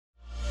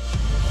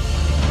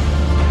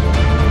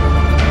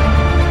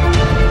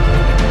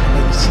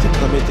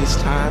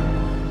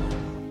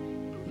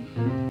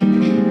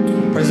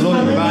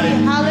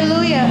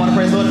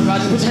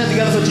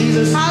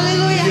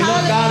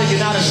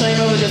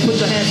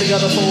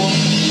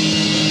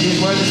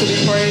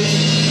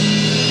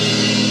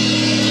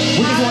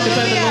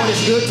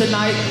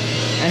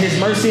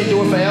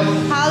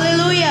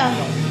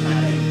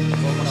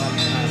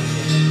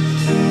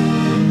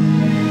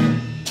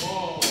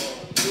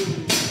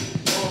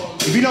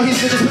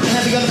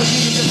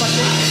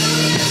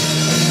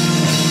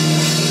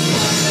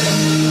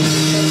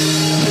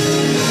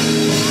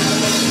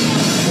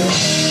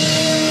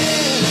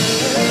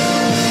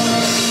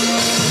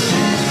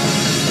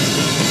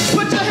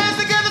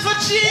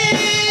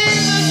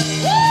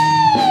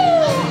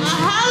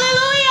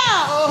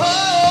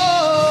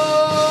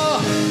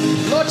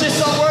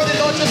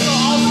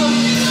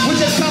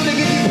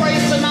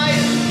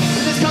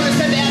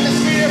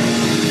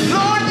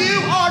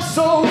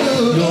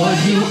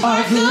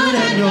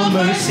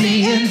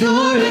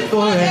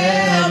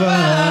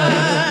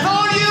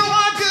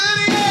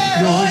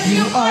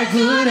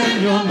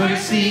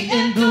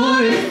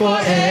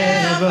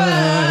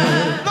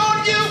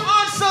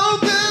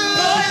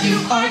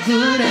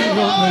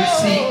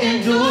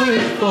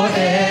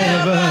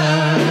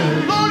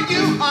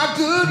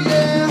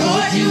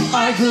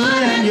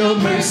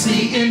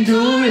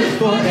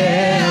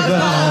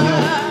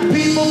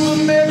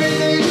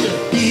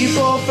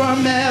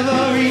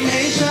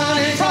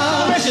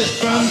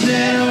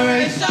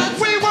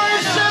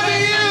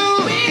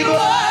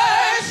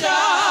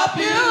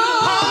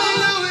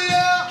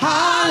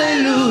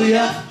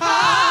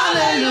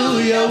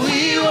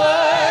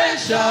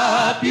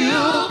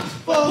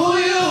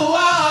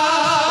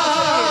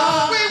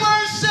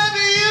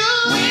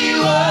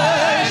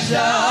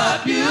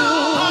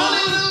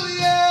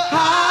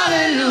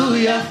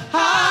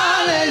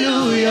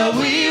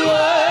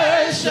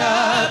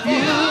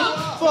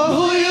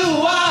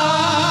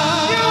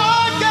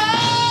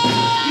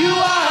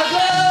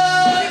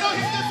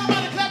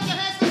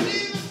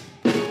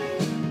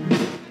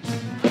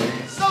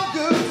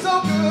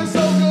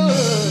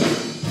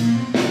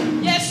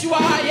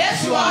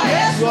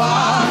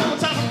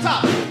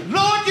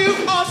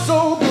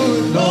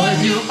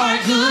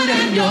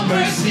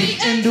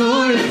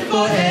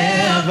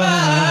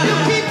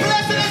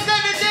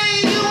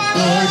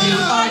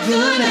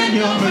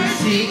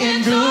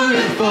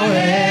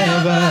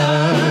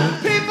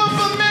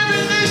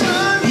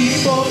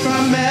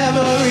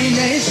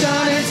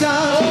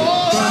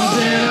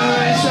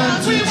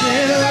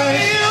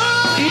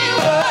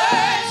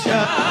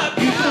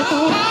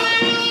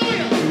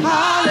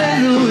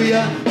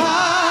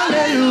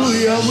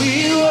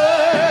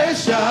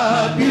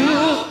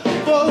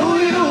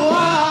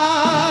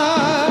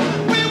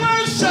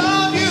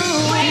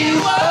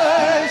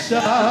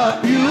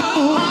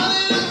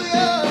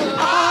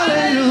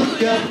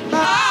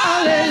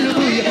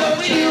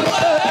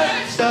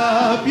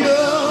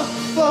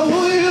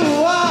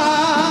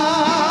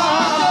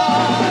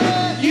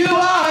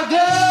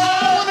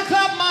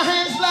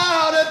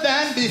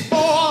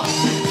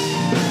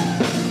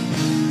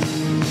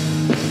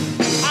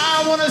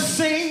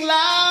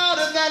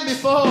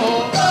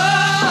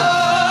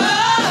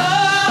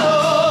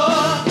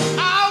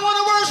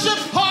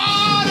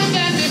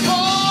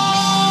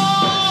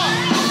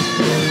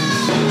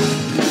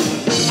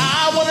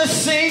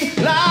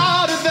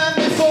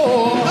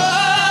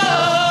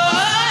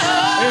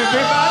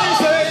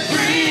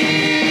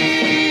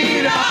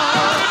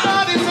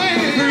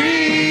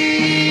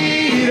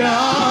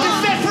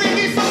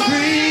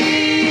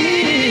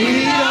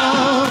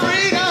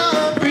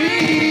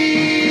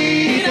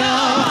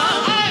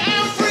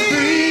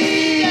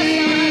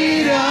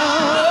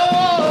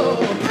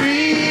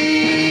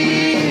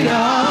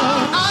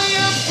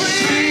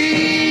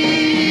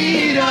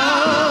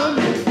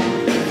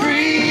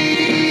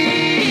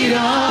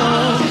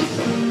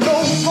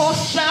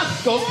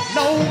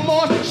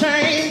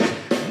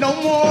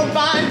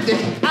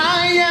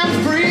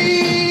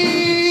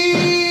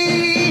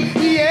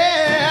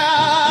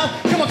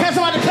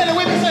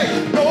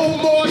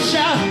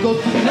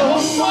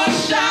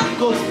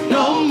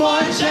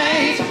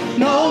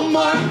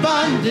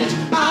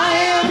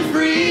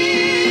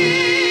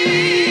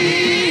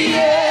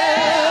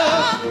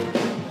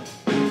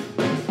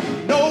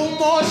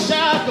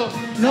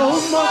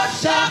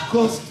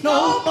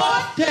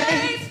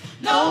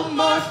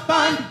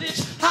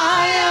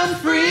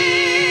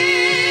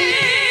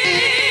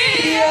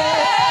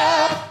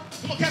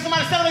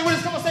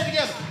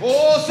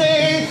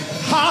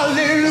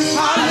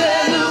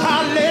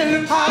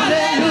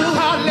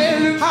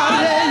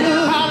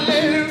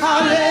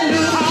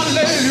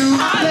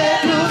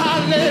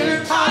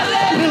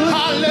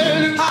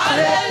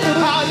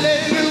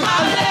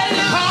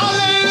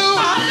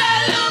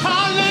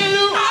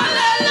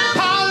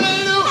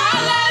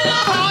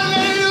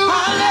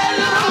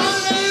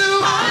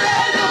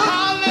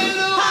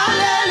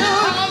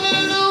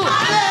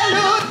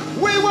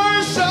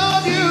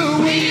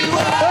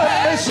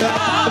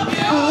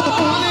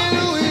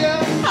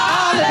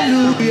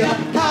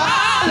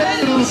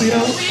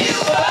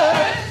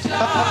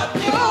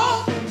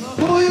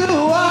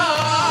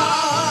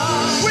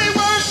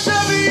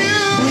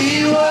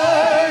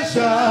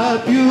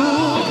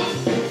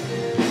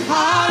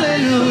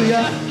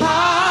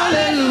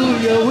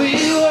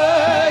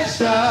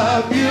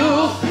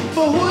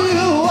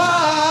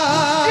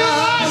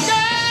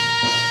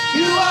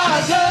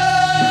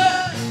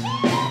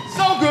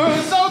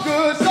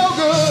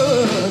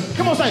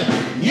Say,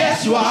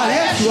 Yes, you are.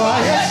 Yes, you are.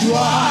 Yes, you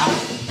are.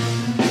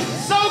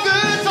 so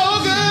good, so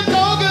good,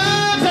 so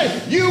good. Say,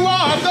 you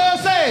are good.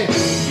 Say,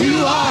 You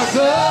are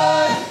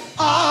good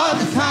all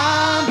the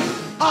time.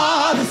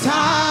 All the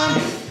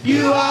time.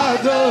 You are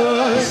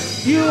good.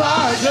 You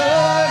are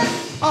good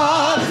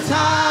all the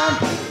time.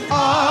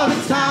 All the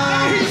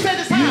time. he said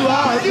this time. You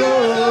are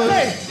good.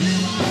 Say,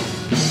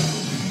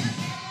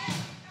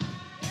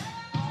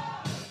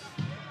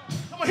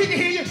 come on, he can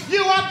hear you.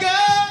 You are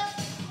good.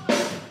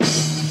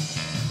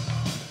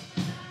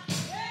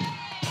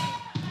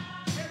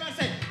 Everybody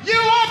say, you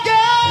are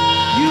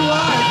good. You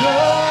are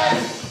good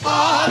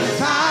all the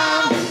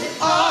time.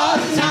 All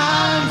the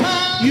time.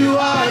 You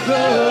are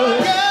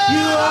good.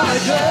 You are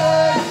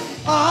good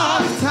all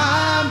the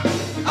time.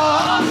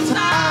 All the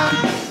time.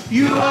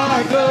 You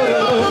are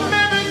good. From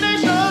every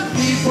nation,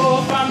 People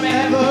from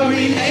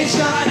every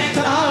nation and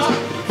tongue,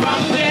 from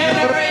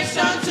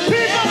generation to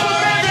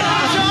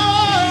generation.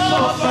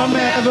 People from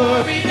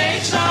every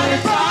nation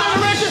and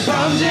tongue,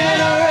 from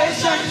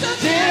generation to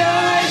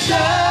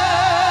generation.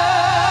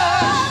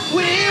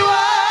 We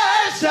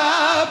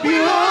worship you.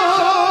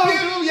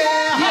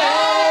 yeah.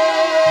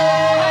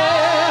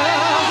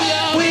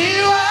 Yeah. We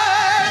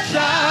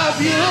worship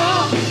you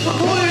for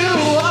who you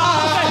are.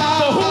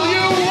 For who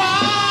you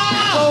are.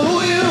 For who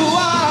you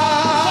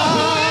are.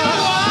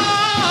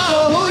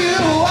 For who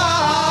you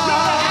are.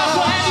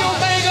 Alpha and the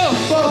Omega.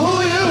 For who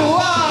you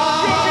are.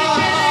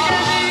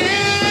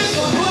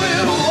 For who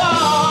you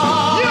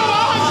are. You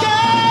are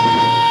good.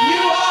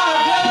 You are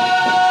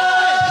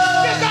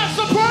good. Give God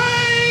some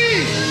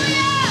praise.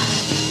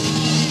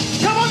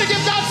 Come on and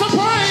give God some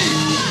praise.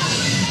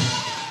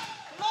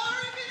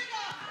 Glory be to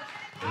God.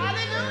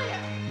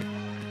 Hallelujah.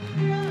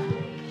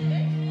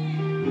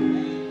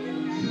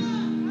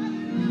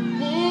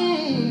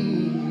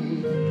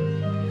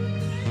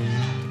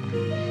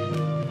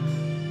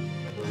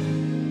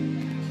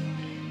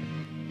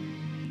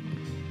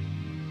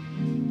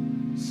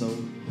 So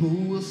who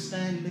will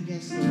stand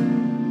against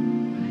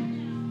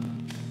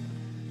him?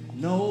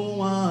 No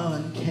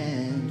one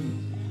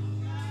can,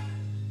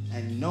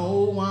 and no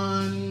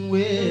one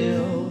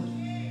will.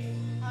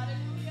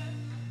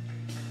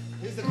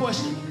 Here's the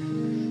question.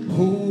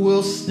 Who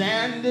will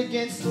stand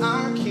against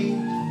our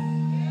King?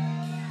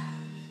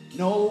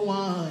 No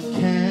one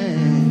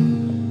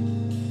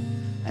can,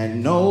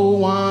 and no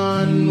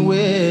one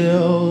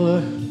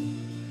will.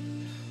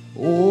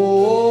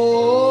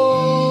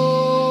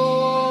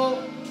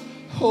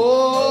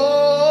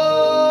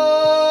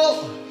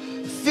 Oh,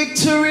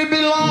 victory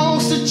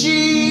belongs to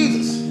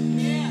Jesus.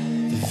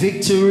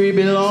 Victory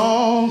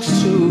belongs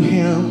to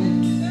him.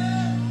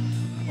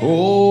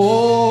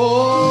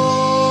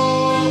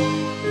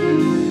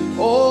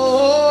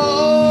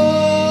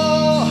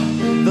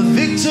 The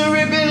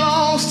victory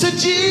belongs to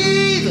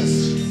Jesus.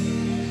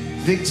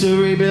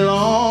 Victory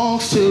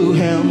belongs to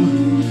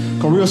him.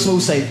 Come real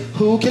smooth, say,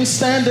 who can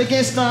stand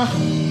against the...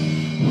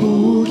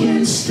 Who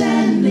can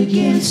stand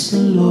against the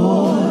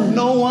Lord?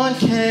 No one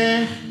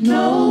can.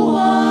 No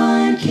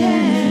one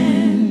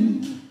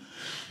can.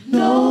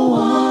 No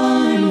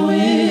one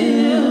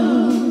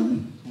will.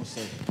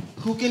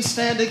 Who can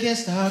stand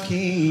against our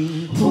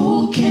King?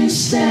 Who can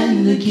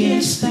stand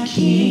against the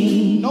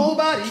King?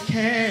 Nobody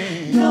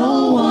can.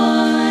 No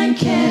one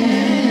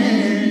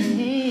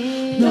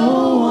can.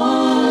 No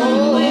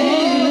one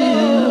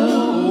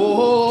will.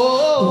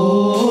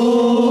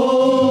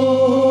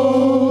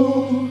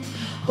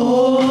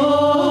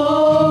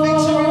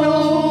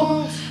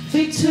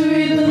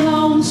 Victory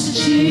belongs to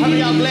Jesus. How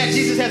many of y'all glad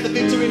Jesus has the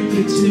victory?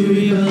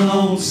 Victory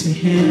belongs to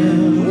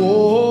him.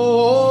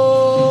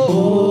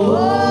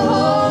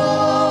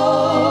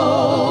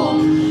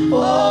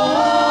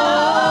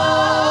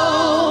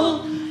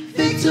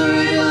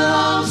 Victory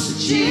belongs to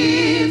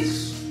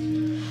Jesus.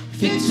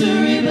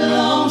 Victory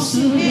belongs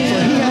to So he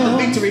has the him.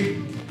 victory.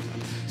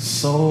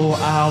 So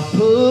I'll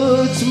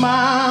put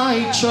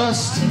my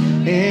trust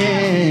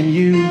in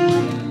you,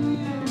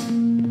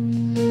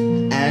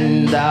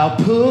 and I'll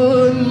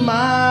put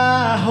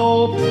my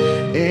hope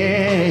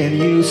in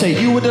you.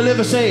 Say, you will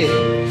deliver. Say it.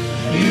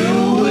 You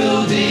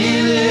will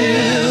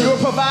deliver. You're a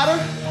provider.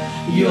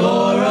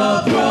 You're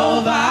a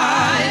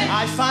provider.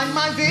 I find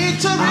my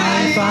victory.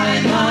 I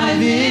find my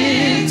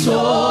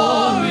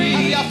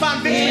victory I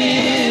find victory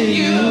in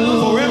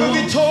you. Forever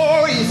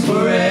victorious.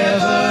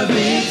 Forever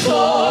victorious.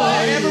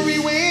 Forever we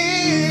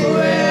win.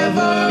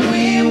 Forever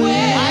we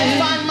win. I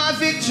find my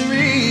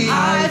victory. I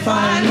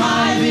find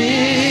my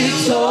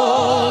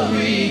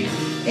victory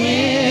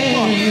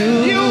in you.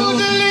 You will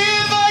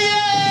deliver,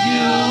 yeah.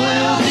 You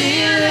will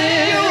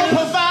deliver. You're a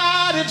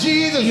provider,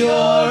 Jesus. You're a I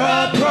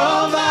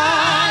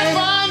provider.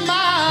 find my.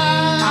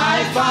 I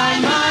find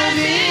my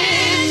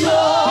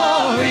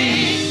victory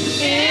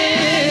in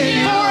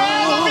you.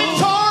 Forever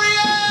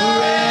victorious.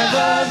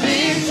 Forever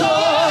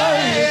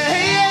victorious.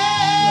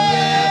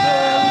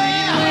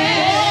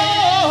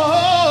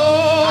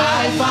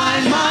 I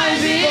find my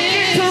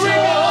victory.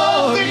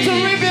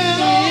 Victory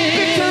belongs.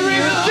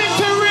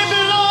 Victory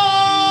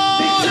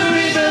belongs.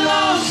 Victory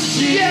belongs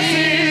to Yes,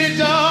 Jesus. it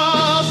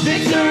does.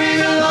 Victory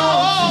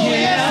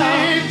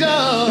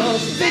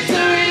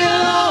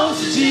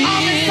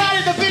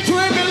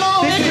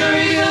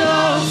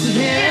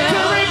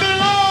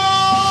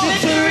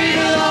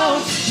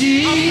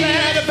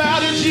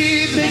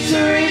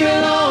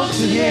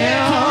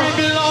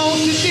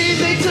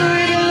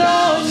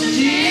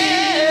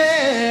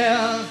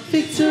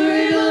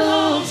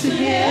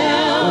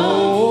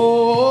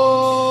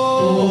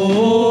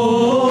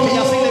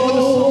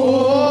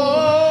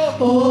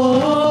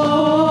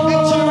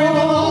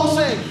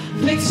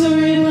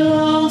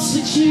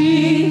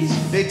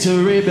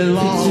victory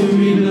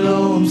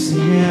belongs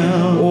to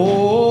him.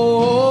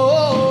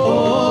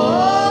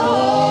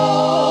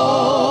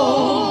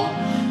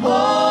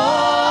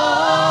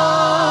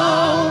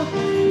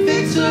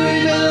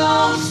 Victory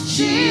belongs to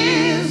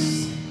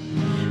Jesus.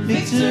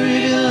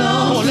 Victory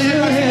belongs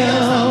to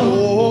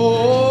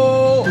him.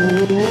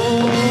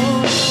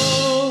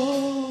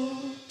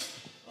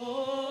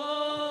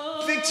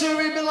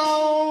 Victory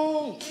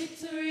belongs.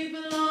 Victory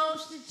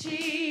belongs to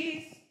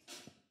Jesus.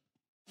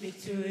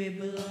 Victory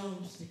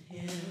belongs to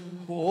him.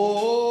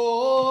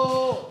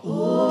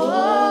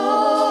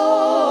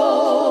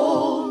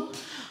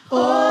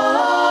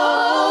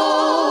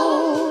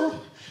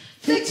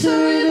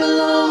 Victory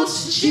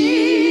belongs to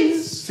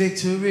Jesus.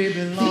 Victory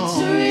belongs.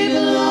 Victory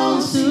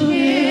belongs to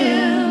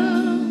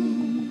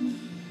him.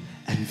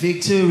 And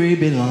victory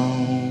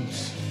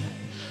belongs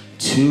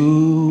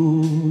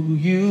to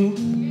you.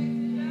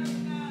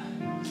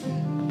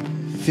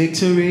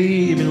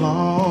 Victory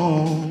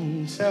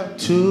belongs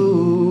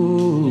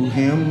to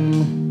him.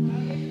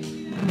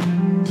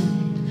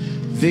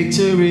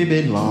 Victory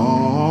belongs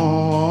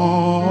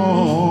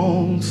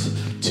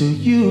to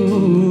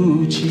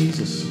you,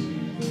 Jesus.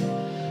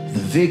 The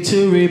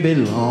victory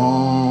belongs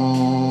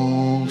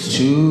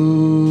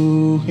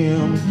to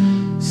him.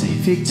 Say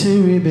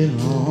victory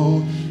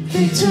belongs.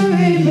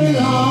 Victory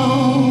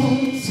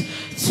belongs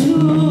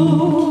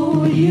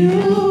to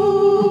you.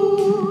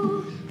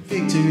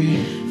 Victory.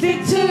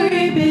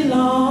 Victory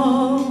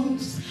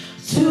belongs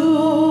to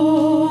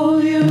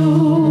you.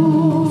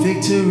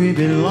 Victory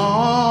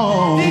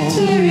belongs.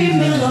 Victory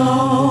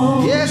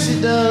belongs. Yes,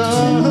 it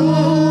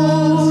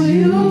does. To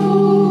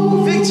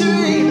you.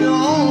 Victory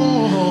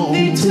belongs.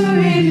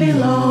 Victory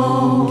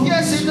belongs.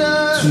 Yes, it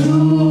does. To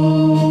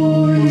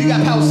you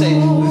got power, say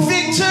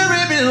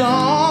victory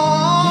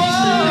belongs.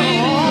 Victory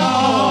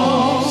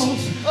belongs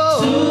Oh.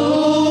 to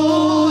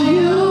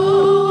you.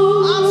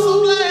 I'm so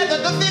glad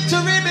that the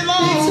victory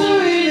belongs.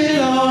 Victory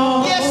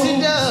belongs. Yes, it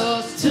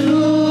does. To you.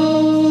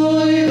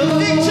 The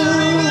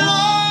victory belongs.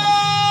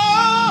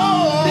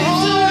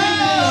 Victory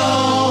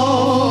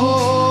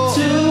belongs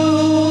to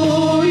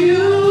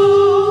you.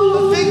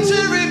 The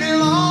victory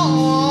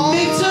belongs.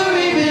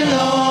 Victory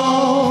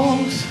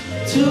belongs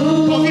to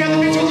Well, if you have the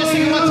victory, just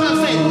sing it one time.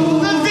 Say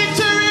the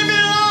victory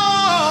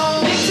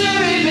belongs.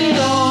 Victory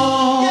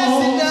belongs Yes,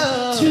 it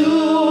does. to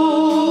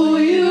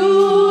you.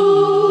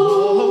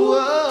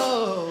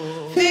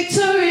 Whoa.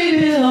 Victory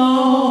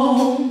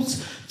belongs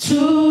to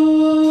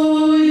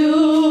you.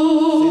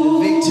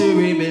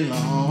 Victory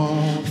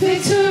belongs.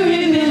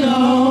 Victory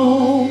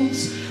belongs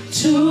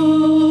to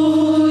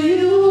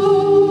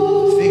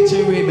you.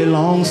 Victory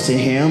belongs to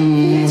him.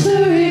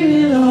 Victory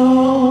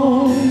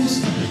belongs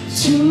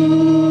to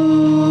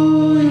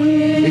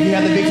If you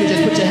have the victory,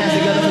 just put your hands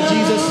together for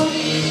Jesus.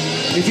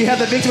 If you have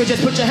the victory,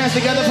 just put your hands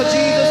together for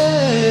Jesus.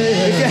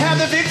 If you have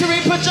the victory,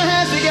 put your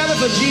hands together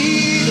for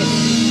Jesus.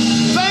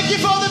 Thank you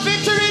for the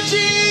victory,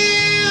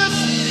 Jesus.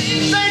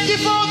 Thank you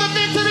for the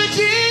victory,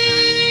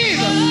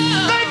 Jesus.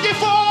 Thank you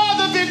for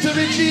the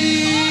victory,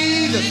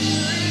 Jesus.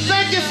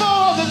 Thank you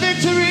for the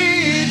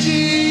victory,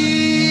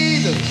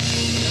 Jesus.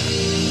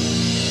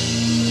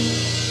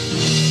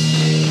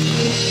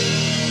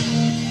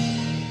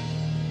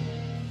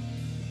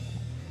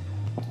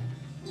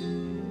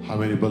 How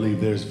many believe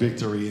there's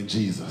victory in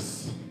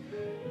Jesus?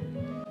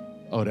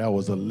 Oh, that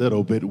was a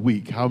little bit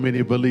weak. How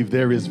many believe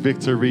there is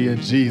victory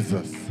in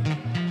Jesus?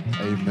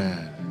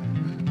 Amen.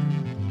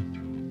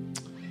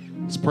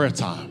 It's prayer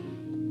time.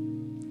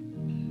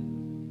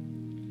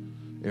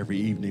 Every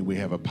evening we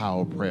have a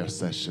power prayer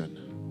session.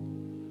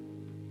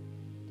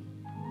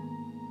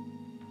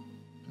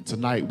 And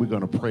tonight we're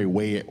going to pray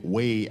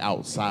way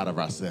outside of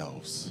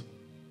ourselves.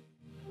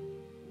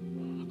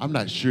 I'm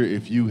not sure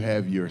if you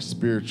have your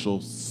spiritual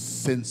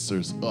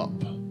sensors up,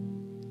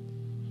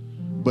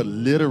 but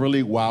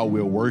literally while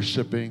we're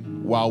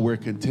worshiping, while we're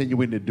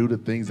continuing to do the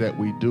things that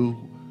we do,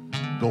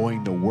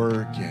 going to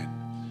work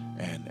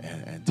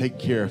and take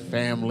care of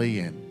family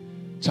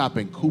and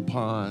chopping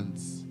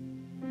coupons,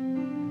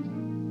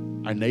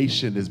 our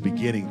nation is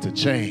beginning to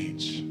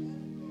change.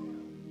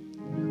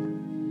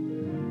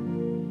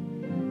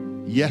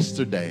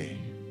 Yesterday,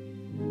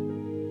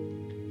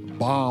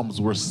 bombs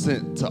were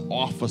sent to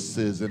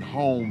offices and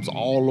homes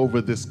all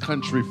over this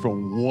country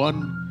from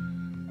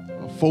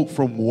folk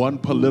from one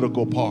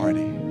political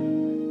party.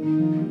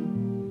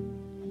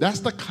 That's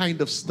the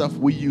kind of stuff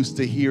we used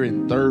to hear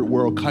in third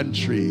world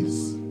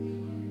countries,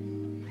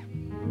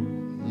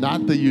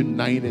 not the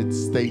United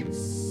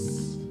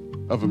States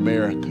of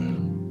America.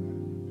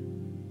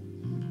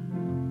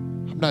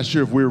 I'm not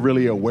sure if we're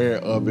really aware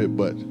of it,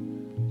 but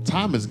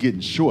time is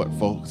getting short,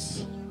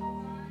 folks.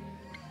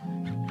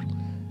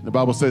 The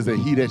Bible says that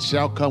he that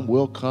shall come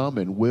will come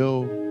and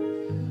will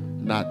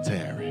not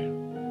tarry.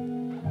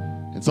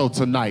 And so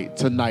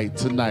tonight,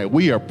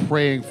 we are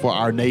praying for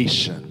our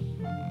nation.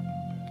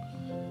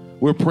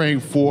 We're praying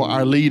for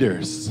our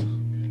leaders. I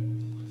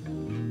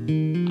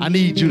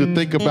need you to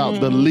think about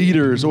the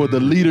leaders or the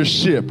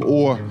leadership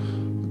or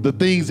the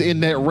things in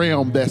that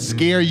realm that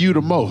scare you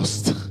the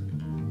most.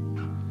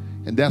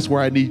 And that's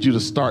where I need you to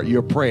start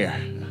your prayer.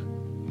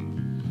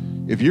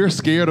 If you're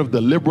scared of the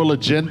liberal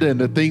agenda and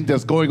the thing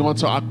that's going on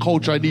to our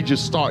culture, I need you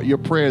to start your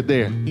prayer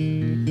there.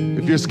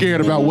 If you're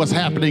scared about what's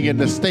happening in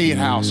the State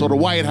House or the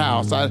White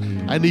House,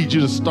 I need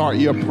you to start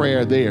your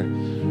prayer there.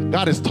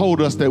 God has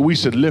told us that we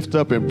should lift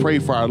up and pray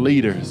for our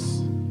leaders.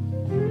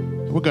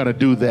 We're going to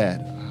do that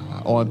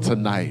on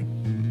tonight.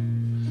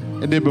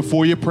 And then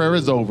before your prayer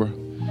is over,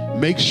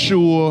 make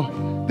sure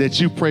that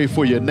you pray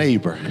for your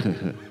neighbor.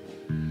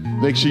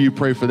 Make sure you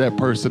pray for that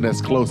person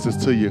that's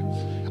closest to you.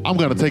 I'm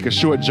going to take a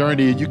short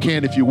journey, and you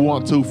can if you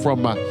want to,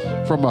 from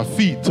my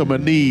feet to my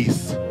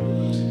knees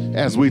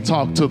as we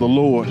talk to the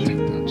Lord. Take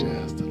down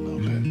just a little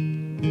bit.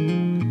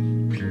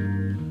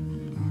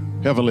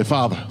 Heavenly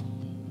Father,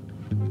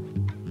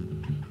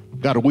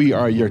 God, we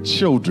are your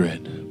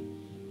children.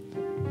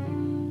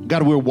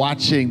 God, we're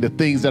watching the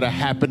things that are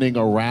happening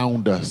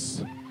around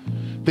us,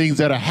 things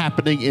that are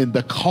happening in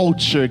the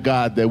culture,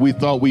 God, that we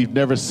thought we've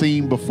never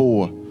seen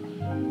before,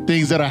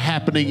 things that are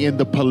happening in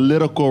the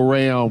political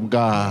realm,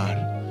 God.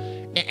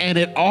 And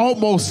it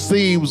almost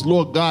seems,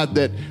 Lord God,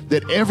 that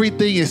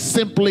everything is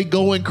simply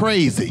going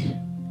crazy.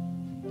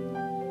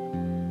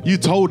 You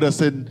told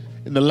us in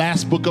the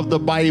last book of the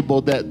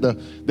Bible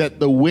that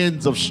the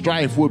winds of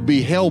strife would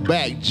be held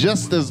back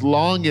just as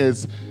long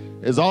as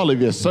all of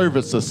your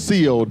servants are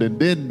sealed, and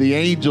then the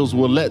angels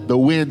will let the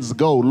winds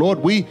go. Lord,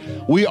 we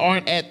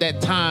aren't at that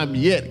time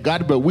yet,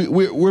 God, but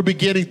we're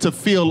beginning to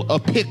feel a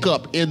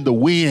pickup in the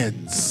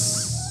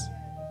winds,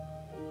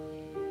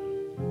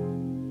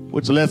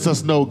 which lets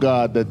us know,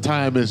 God, that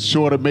time is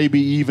shorter maybe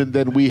even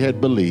than we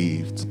had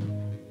believed.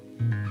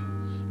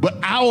 But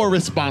our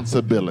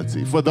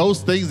responsibility for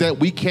those things that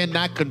we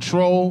cannot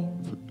control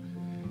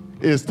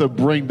is to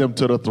bring them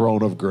to the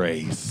throne of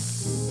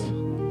grace.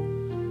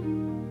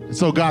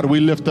 So, God, we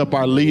lift up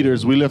our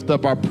leaders. We lift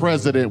up our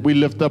president. We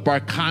lift up our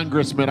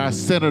congressmen, our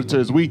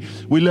senators. We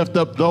lift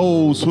up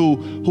those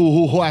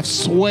who have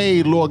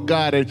swayed, Lord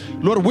God.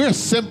 And, Lord, we're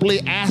simply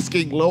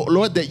asking,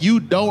 Lord, that you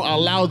don't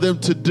allow them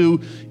to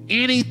do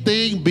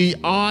anything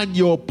beyond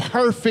your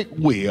perfect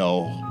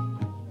will.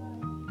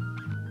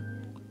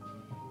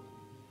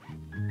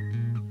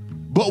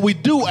 But we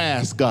do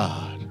ask,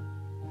 God,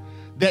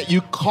 that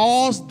you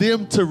cause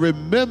them to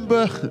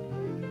remember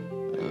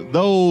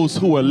those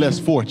who are less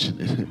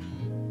fortunate.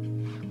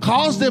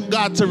 Cause them,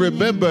 God, to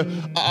remember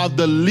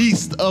the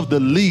least of the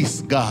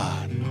least,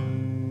 God.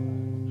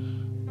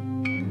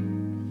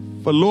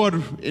 For, Lord,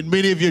 in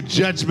many of your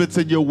judgments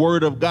in your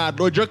word of God,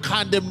 Lord, your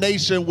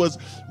condemnation was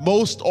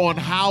most on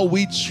how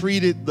we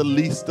treated the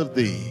least of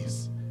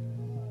these.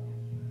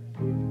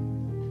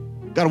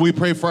 God, we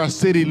pray for our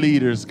city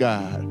leaders,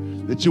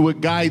 God, that you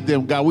would guide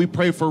them, God. We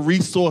pray for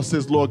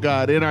resources, Lord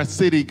God, in our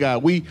city,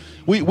 God. We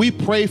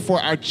pray for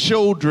our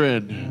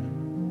children.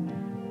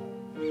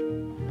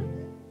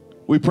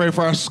 We pray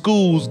for our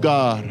schools,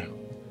 God.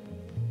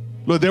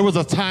 Lord, there was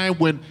a time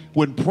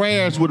when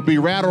prayers would be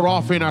rattled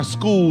off in our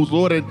schools,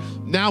 Lord, and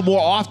now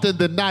more often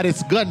than not,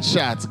 it's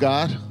gunshots,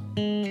 God.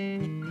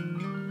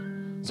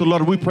 So,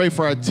 Lord, we pray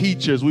for our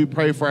teachers. We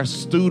pray for our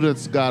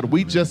students, God.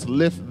 We just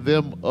lift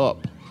them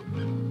up.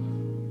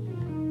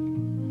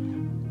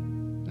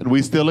 And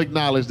we still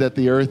acknowledge that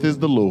the earth is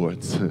the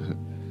Lord's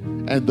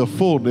and the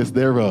fullness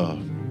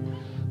thereof,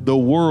 the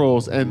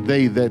worlds and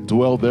they that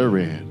dwell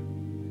therein.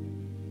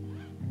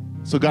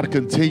 So, God,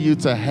 continue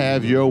to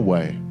have your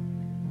way.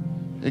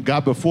 And,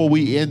 God, before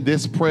we end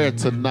this prayer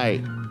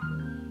tonight,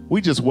 we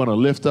just want to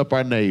lift up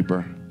our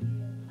neighbor,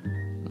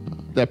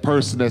 that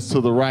person that's to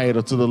the right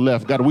or to the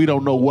left. God, we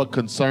don't know what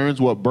concerns,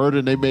 what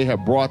burden they may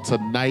have brought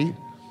tonight.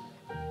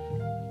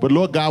 But,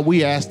 Lord God,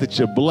 we ask that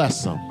you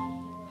bless them.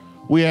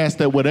 We ask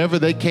that whatever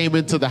they came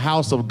into the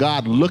house of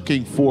God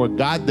looking for,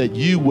 God, that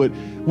you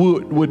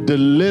would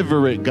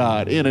deliver it,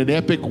 God, in an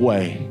epic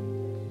way.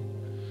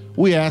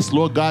 We ask,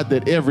 Lord God,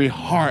 that every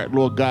heart,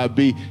 Lord God,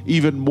 be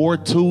even more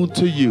tuned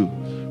to you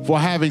for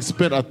having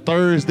spent a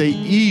Thursday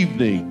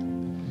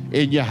evening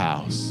in your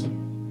house.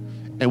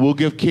 And we'll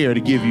give care to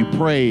give you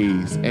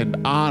praise and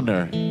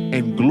honor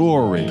and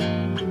glory,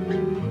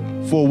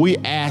 for we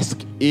ask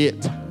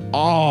it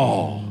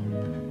all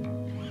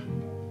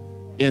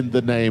in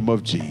the name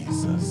of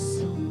Jesus.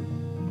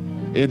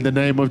 In the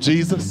name of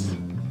Jesus,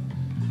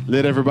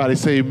 let everybody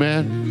say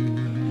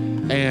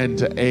amen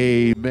and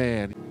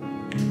amen.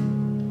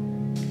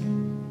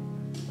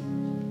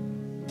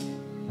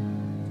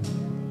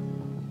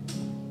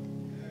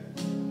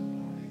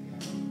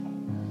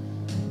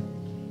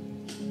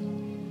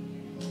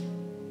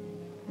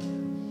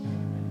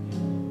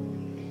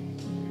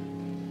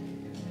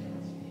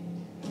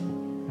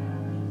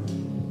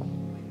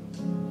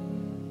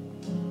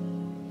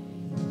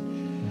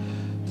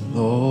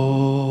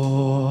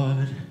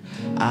 Lord,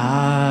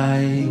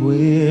 I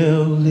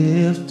will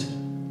lift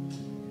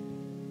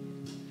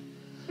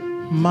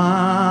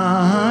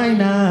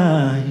mine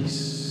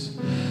eyes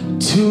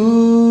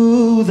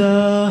to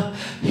the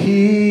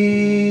hills,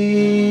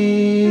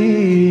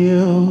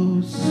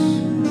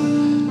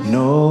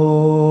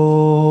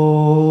 knowing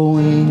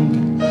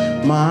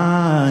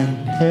mine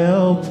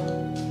help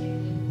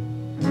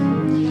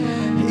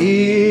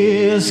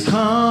is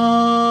coming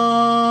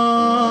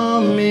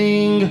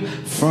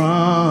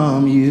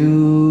from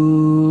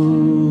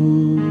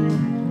you.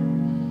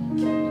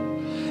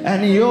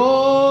 And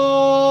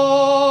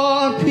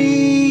your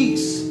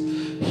peace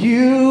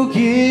you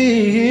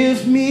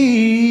give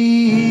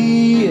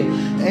me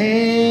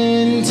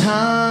in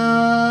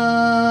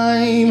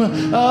time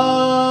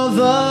of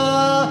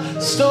the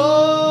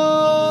storm.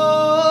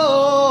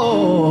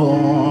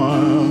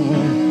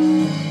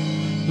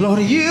 Lord,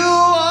 you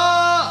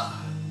are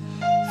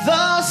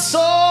the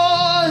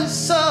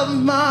source of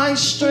my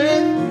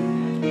strength,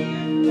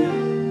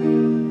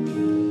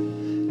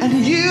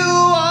 and you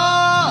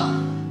are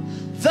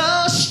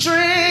the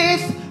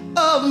strength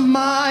of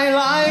my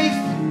life,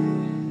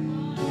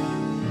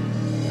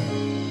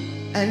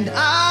 and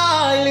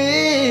I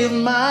lift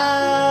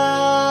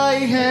my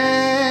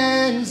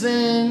hands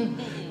in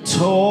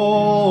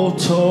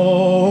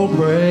total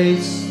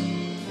praise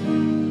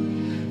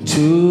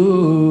to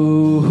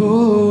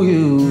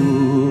you.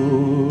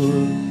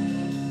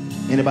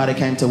 Anybody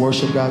came to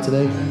worship God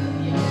today?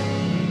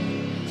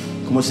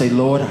 Come on, say,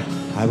 Lord,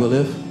 I will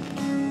live.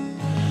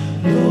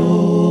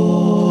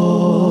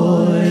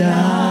 Lord,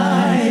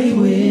 I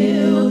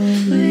will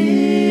lift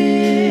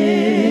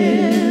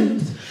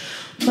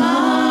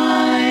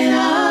mine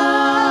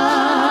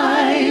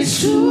eyes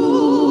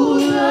to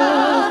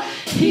the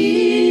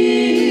hills,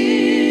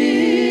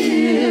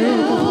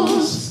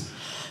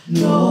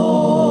 knowing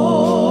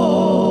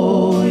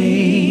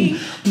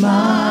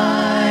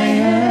my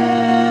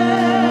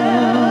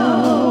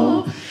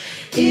help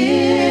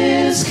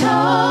is coming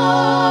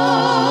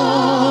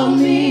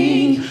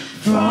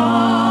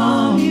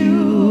from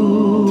you.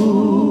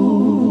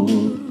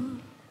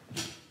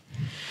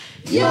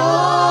 Your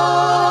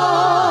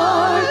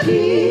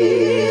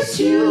peace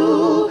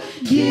you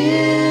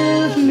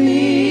give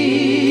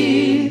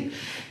me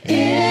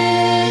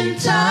in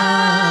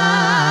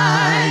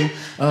time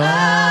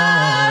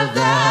of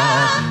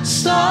the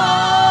storm.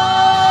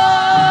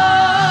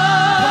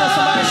 Come on,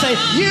 somebody say,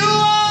 you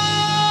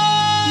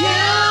You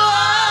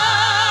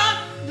are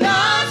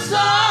the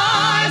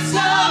source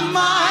of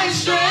my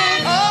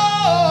strength.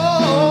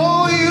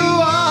 oh,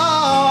 you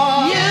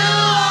are. You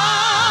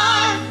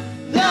are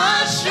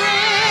the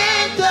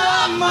strength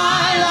of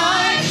my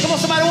life. Come on,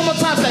 somebody, one more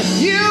time, say,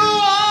 you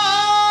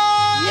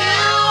are.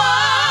 You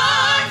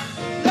are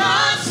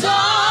the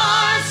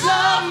source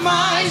of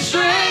my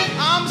strength.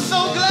 I'm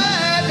so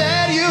glad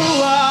that you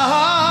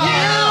are.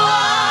 You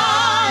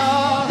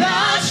are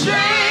the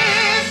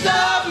strength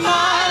of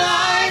my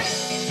life.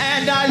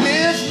 And I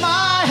lift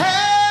my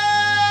head.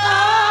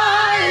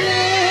 I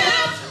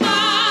lift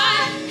my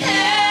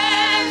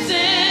hands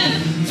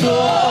in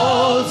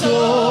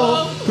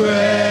total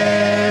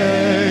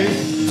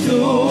Praise to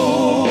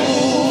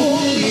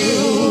you.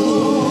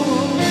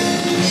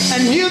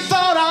 And you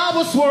thought I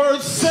was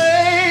worth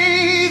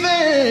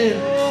saving,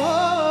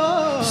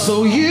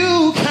 so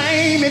you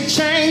came and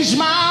changed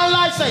my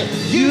life. Say,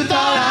 you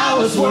thought I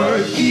was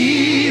worth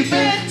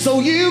keeping, so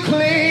you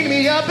cleaned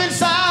me up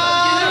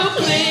inside. You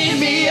cleaned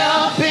me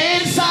up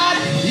inside.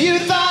 You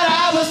thought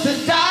I was to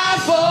die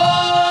for.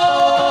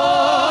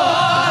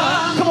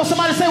 Come on,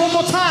 somebody say one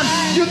more time.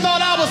 You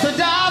thought I was to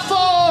die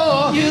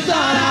for. You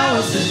thought I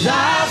was to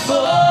die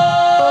for.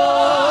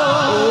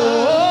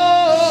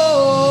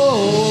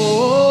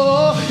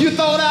 Oh, you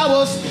thought I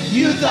was.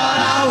 You thought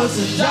I was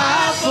to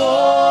die for.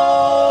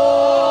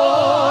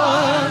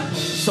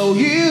 So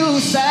you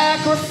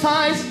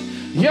sacrificed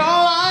your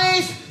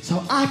life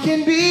so I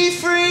can be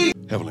free.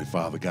 Heavenly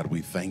Father, God,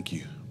 we thank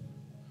you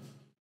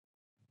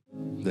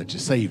that you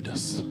saved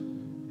us.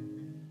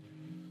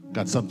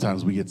 God,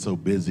 sometimes we get so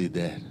busy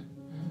that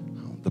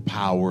the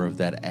power of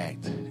that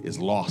act is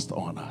lost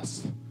on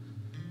us.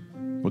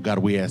 But God,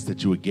 we ask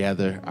that you would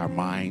gather our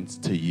minds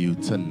to you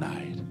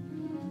tonight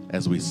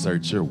as we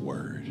search your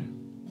word.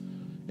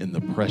 In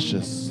the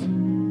precious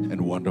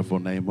and wonderful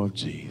name of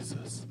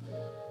Jesus.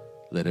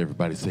 Let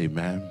everybody say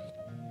amen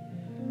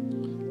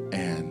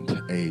and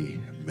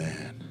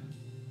amen.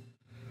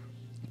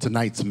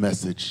 Tonight's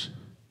message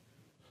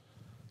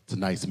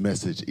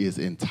is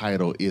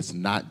entitled, It's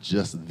Not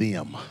Just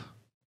Them.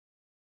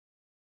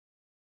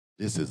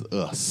 This is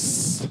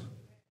us.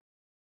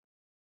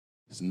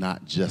 It's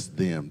not just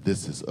them.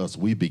 This is us.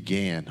 We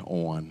began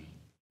on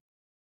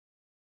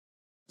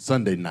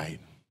Sunday night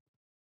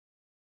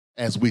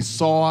as we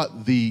saw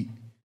the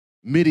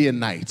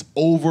Midianites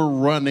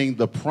overrunning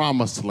the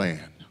promised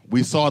land.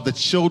 We saw the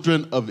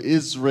children of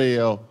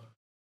Israel.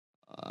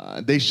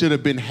 They should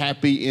have been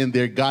happy in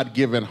their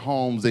God-given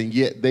homes, and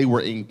yet they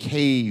were in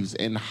caves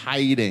and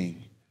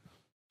hiding.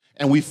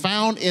 And we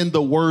found in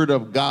the Word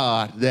of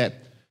God that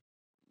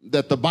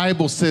the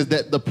Bible says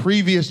that the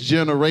previous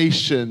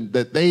generation,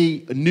 that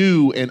they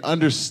knew and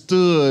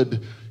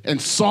understood and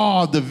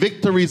saw the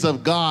victories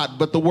of God.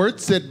 But the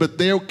Word said, but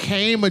there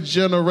came a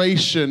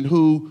generation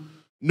who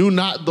knew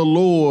not the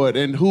Lord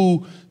and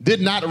who did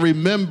not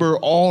remember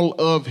all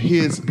of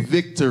his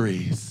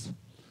victories.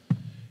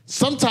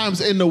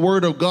 Sometimes in the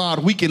Word of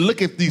God, we can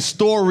look at these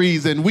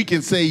stories and we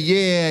can say,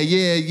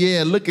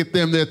 yeah, look at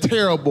them, they're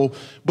terrible.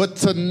 But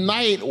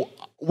tonight,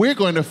 we're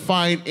going to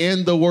find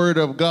in the Word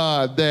of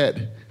God that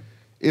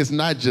it's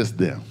not just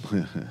them,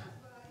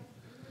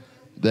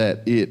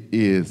 that it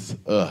is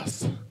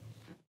us.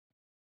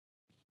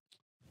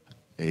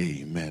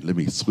 Amen. Let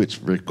me switch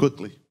very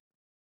quickly.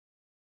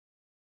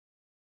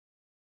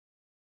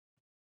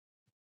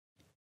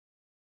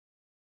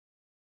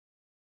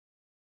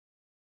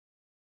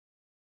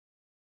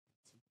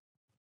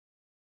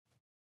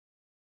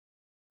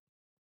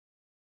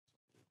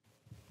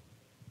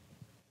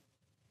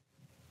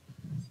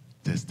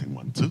 Testing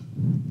 1, 2.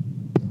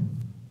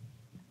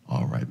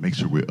 All right, make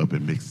sure we're up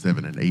in mix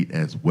 7 and 8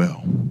 as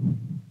well.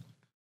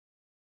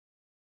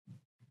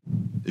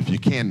 If you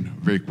can,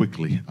 very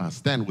quickly,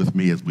 stand with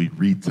me as we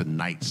read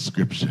tonight's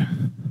scripture.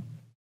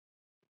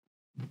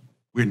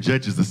 We're in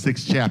Judges, the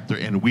 6th chapter,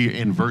 and we're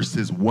in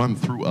verses 1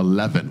 through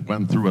 11.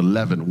 1 through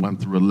 11, 1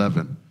 through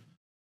 11.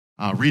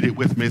 Read it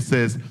with me. It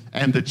says,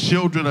 "And the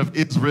children of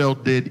Israel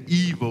did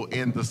evil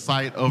in the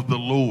sight of the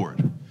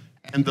Lord.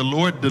 And the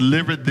Lord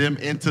delivered them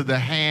into the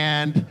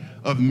hand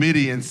of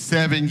Midian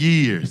 7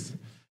 years.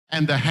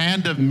 And the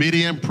hand of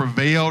Midian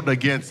prevailed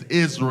against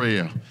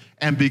Israel.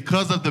 And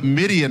because of the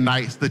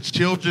Midianites, the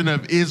children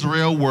of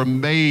Israel were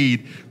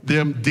made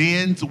them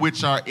dens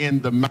which are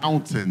in the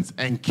mountains,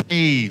 and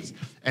caves,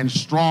 and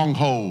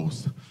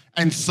strongholds.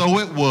 And so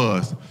it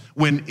was,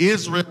 when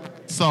Israel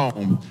saw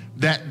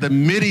that the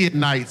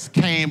Midianites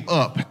came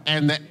up,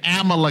 and the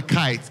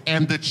Amalekites,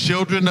 and the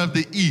children of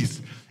the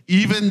east,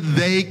 even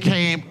they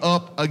came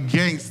up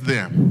against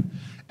them.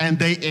 And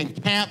they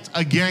encamped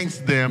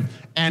against them,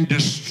 and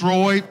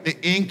destroyed the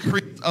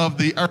increase of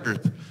the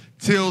earth,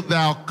 till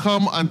thou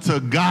come unto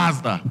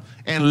Gaza,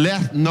 and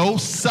left no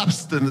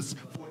substance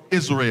for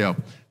Israel,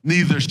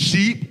 neither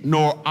sheep,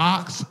 nor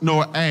ox,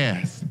 nor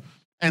ass.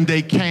 And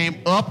they came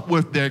up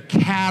with their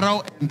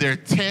cattle and their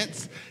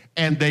tents,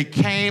 and they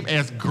came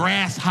as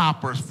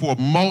grasshoppers for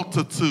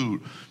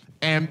multitude.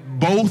 And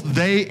both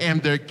they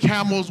and their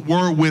camels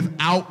were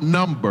without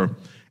number.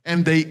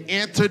 And they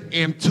entered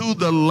into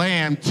the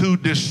land to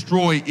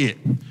destroy it.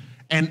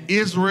 And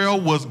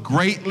Israel was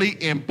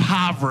greatly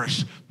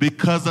impoverished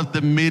because of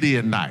the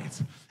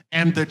Midianites.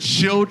 And the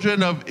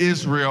children of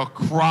Israel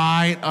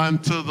cried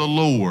unto the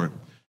Lord.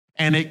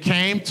 And it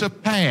came to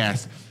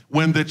pass,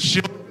 when the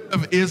children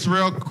of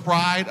Israel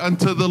cried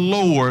unto the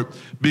Lord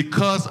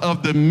because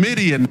of the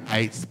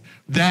Midianites,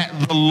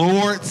 that the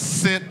Lord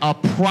sent a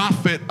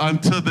prophet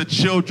unto the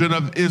children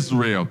of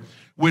Israel,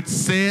 which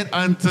said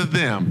unto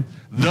them,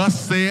 Thus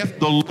saith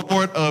the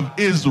Lord of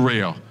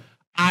Israel,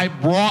 I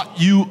brought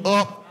you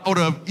up out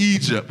of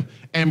Egypt,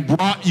 and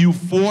brought you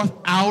forth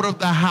out of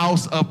the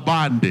house of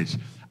bondage.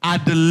 I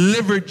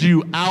delivered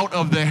you out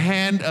of the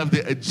hand of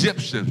the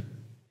Egyptians,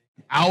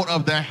 out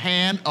of the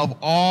hand of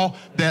all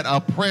that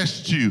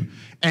oppressed you,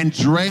 and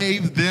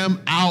drave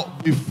them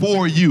out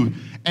before you,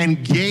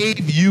 and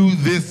gave you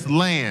this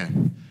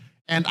land.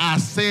 And I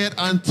said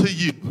unto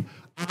you,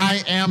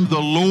 I am the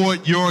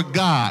Lord your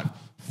God.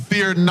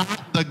 Fear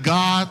not the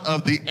God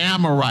of the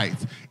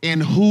Amorites,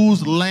 in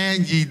whose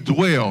land ye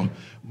dwell,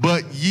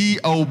 but ye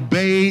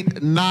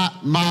obeyed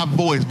not my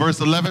voice.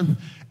 Verse 11,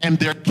 and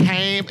there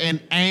came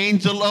an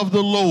angel of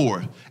the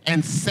Lord,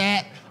 and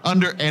sat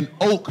under an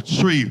oak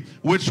tree,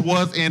 which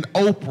was in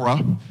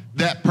Ophrah,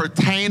 that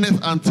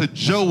pertaineth unto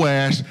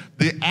Joash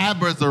the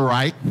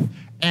Abiezrite,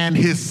 and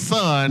his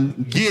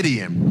son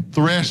Gideon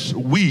threshed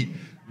wheat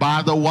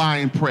by the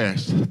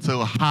winepress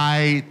to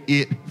hide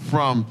it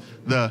from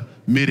the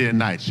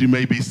Midianites. You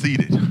may be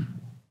seated.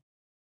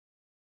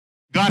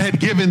 God had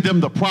given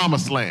them the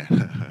promised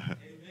land.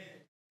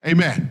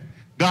 Amen.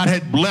 God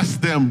had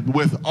blessed them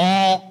with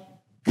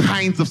all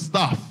kinds of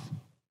stuff.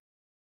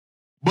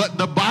 But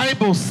the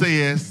Bible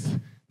says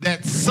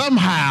that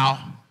somehow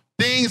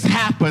things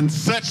happened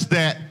such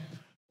that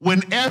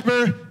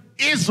whenever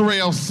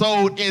Israel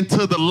sowed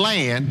into the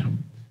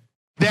land,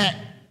 that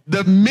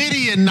the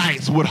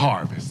Midianites would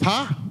harvest,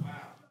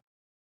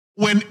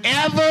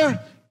 Whenever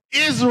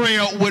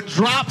Israel would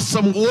drop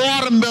some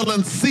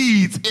watermelon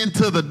seeds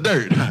into the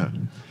dirt,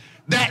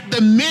 that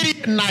the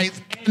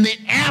Midianites and the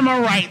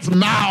Amorites'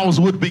 mouths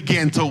would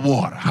begin to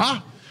water,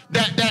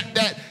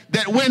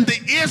 That when the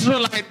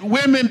Israelite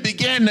women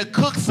began to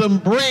cook some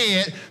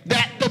bread,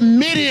 that the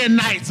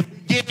Midianites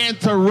began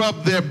to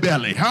rub their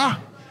belly,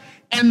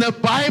 And the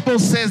Bible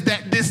says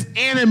that this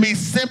enemy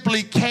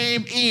simply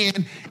came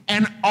in,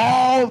 and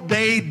all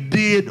they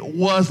did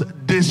was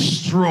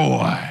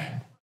destroy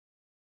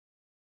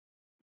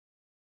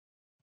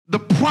the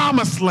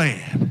promised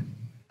land.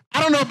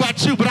 I don't know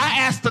about you, but I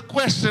asked the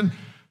question,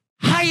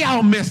 how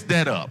y'all messed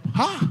that up,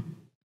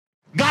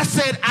 God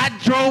said,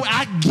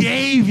 I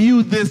gave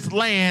you this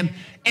land,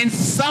 and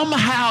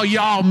somehow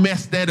y'all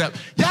messed that up.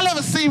 Y'all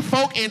ever seen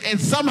folk and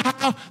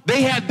somehow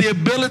they have the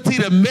ability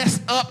to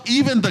mess up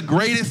even the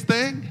greatest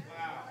thing?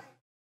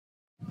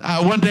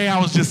 One day I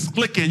was just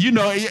clicking. You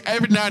know,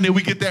 every now and then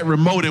we get that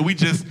remote and we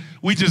just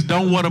we just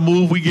don't want to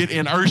move. We get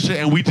inertia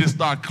and we just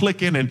start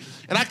clicking. And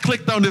I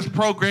clicked on this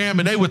program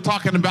and they were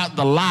talking about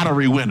the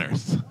lottery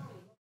winners.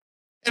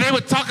 And they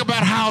would talk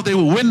about how they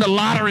would win the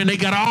lottery and they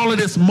got all of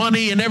this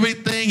money and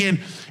everything.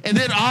 And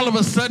then all of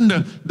a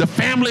sudden the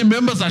family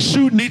members are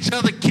shooting each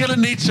other,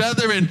 killing each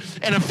other. And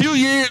a few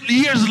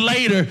years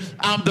later,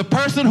 the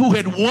person who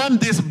had won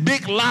this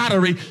big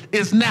lottery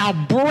is now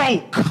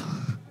broke.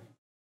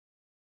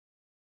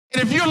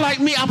 And if you're like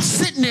me, I'm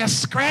sitting there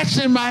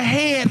scratching my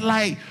head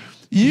like,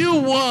 you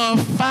won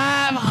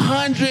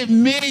 $500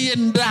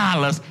 million.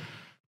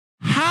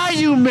 How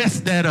you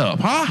messed that up,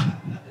 huh?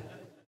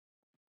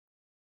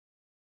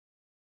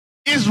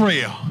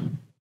 Israel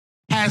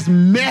has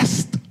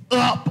messed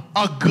up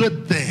a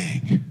good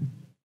thing.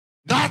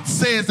 God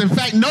says, in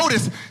fact,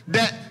 notice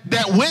that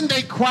when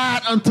they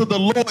cried unto the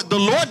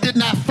Lord did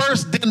not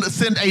first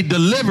send a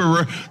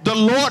deliverer. The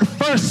Lord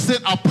first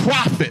sent a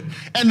prophet.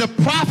 And the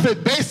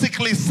prophet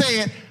basically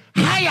said,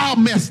 how y'all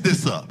messed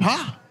this up,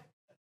 huh?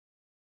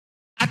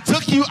 I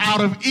took you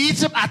out of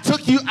Egypt. I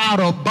took you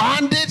out of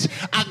bondage.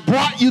 I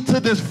brought you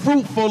to this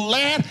fruitful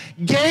land,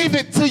 gave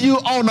it to you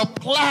on a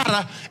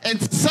platter,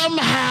 and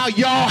somehow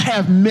y'all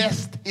have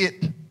messed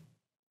it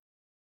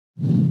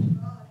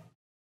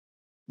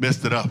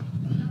up.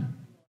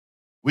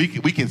 We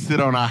can sit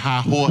on our high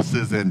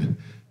horses and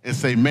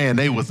say, man,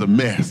 they was a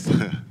mess.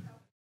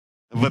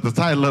 But the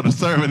title of the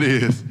sermon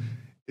is,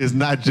 it's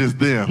not just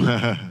them.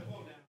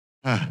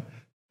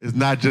 It's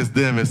not just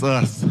them, it's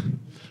us.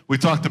 We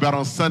talked about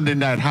on Sunday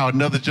night how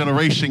another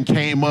generation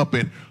came up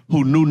and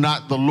who knew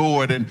not the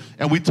Lord. And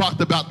we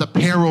talked about the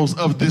perils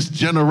of this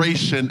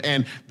generation.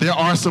 And there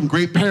are some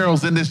great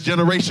perils in this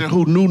generation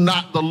who knew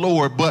not the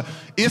Lord. But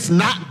it's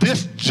not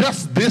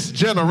just this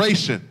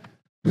generation.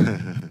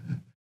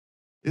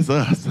 It's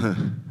us.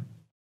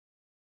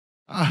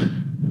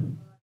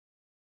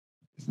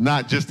 It's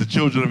not just the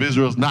children of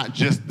Israel. It's not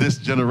just this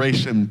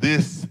generation.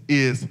 This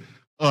is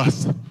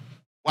us.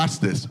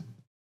 Watch this.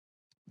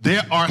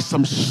 There are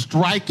some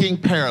striking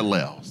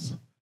parallels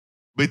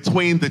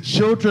between the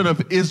children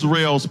of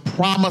Israel's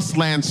promised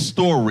land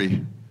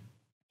story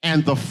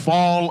and the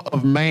fall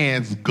of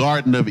man's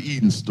Garden of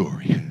Eden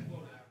story.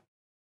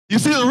 You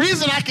see, the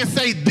reason I can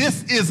say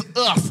this is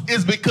us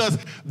is because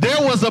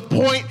there was a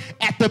point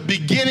at the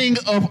beginning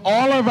of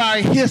all of our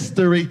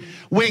history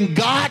when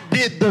God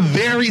did the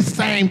very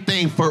same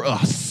thing for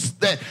us.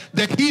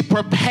 That he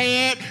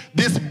prepared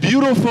this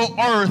beautiful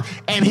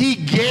earth and he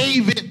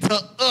gave it to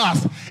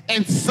us,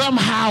 and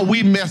somehow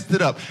we messed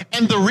it up.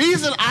 And the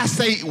reason I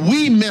say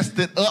we messed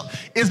it up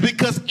is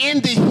because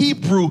in the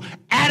Hebrew,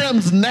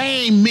 Adam's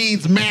name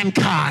means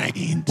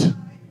mankind.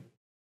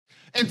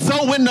 And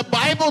so when the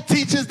Bible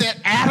teaches that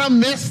Adam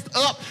messed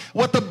up,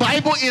 what the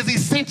Bible is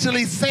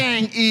essentially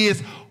saying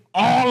is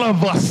all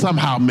of us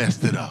somehow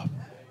messed it up.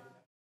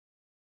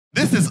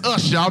 This is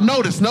us, y'all.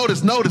 Notice.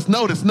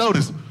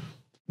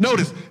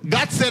 Notice,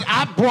 God said,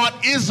 I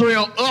brought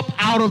Israel up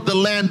out of the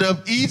land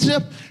of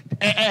Egypt,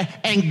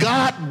 and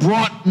God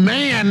brought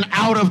man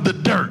out of the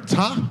dirt.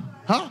 Huh?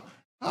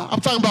 I'm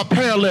talking about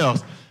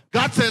parallels.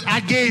 God said, I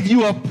gave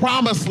you a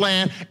promised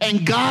land,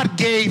 and God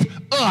gave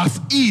us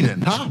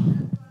Eden. Huh?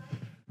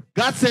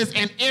 God says,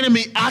 an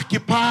enemy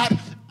occupies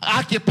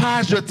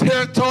your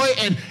territory,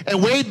 and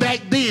way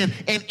back then,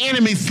 an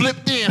enemy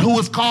slipped in who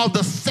was called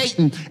the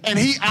Satan, and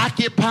he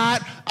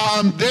occupied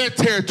their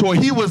territory.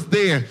 He was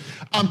there.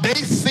 They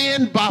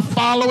sinned by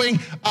following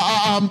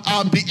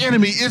the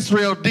enemy,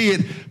 Israel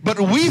did, but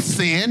we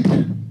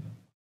sinned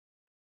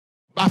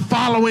by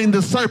following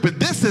the serpent.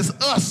 This is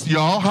us,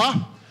 y'all,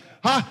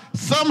 huh?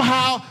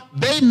 Somehow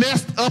they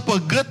messed up a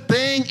good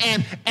thing,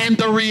 and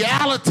the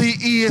reality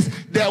is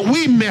that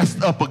we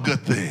messed up a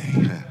good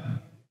thing.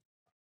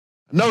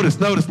 Notice.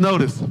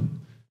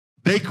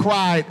 They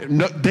cried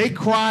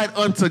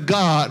unto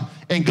God,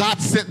 and God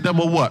sent them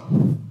a what?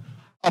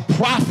 A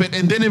prophet.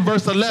 And then in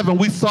verse 11,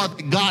 we saw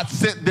that God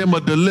sent them a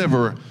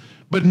deliverer.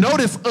 But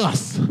notice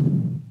us.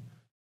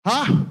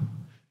 Huh?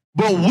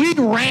 But we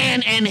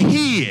ran and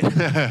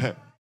hid.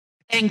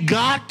 And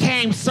God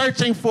came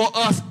searching for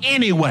us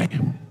anyway.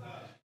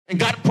 And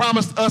God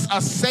promised us a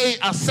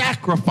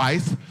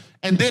sacrifice.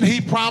 And then he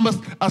promised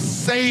a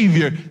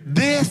savior.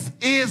 This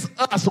is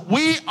us.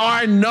 We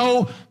are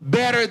no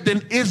better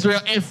than Israel.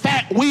 In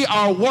fact, we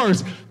are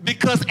worse,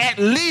 because at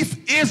least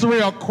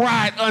Israel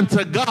cried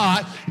unto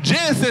God.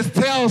 Genesis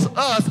tells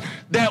us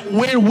that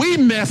when we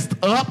messed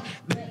up,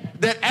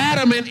 that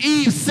Adam and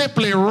Eve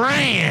simply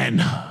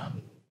ran.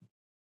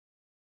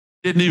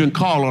 Didn't even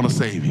call on a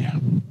savior.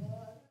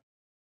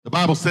 The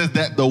Bible says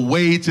that the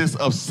wages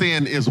of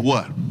sin is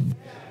what?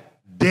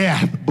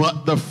 Death,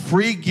 but the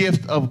free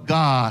gift of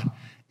God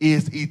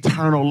is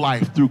eternal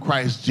life through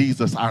Christ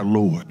Jesus our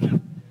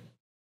Lord.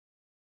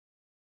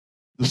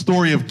 The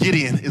story of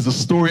Gideon is a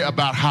story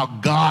about how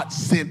God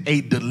sent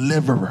a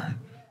deliverer.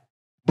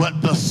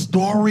 But the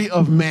story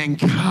of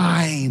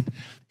mankind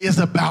is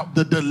about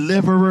the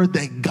deliverer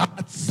that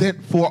God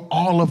sent for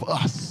all of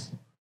us.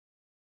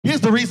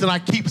 Here's the reason I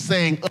keep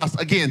saying us.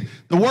 Again,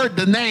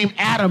 the name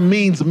Adam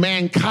means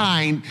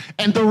mankind.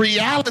 And the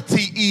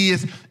reality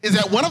is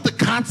that one of the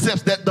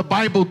concepts that the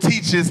Bible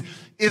teaches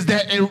is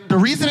that the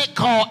reason it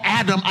called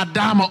Adam,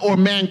 Adama, or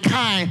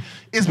mankind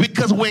is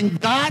because when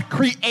God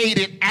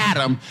created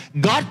Adam,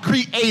 God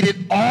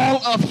created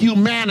all of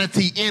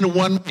humanity in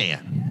one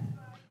man.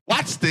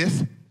 Watch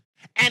this.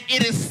 And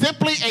it is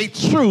simply a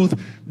truth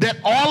that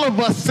all of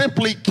us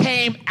simply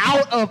came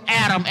out of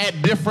Adam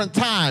at different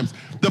times.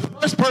 The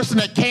first person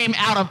that came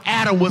out of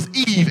Adam was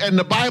Eve, and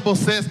the Bible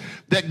says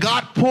that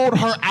God pulled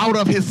her out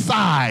of his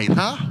side,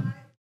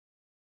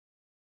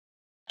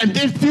 And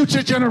then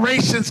future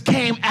generations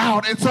came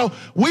out, and so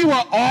we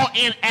were all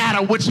in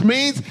Adam, which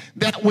means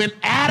that when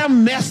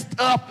Adam messed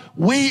up,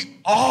 we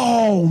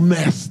all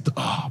messed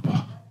up.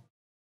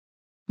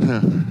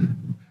 The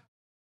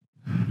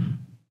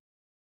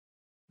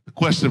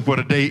question for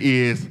today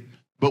is,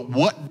 but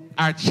what did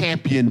our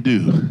champion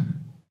do?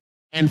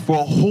 And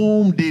for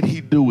whom did he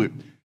do it?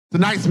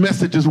 Tonight's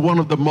message is one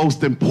of the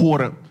most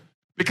important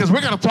because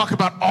we're going to talk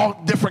about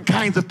all different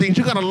kinds of things.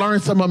 You're going to learn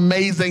some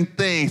amazing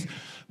things.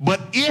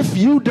 But if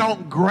you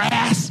don't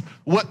grasp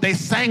what they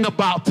sang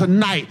about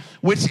tonight,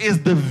 which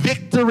is the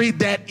victory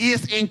that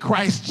is in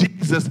Christ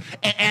Jesus,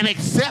 and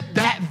accept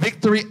that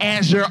victory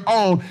as your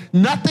own,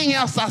 nothing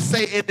else I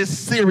say in this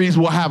series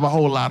will have a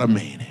whole lot of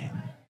meaning.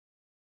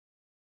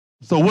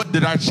 So what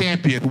did our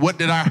champion,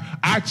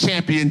 our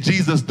champion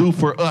Jesus do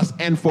for us,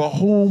 and for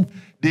whom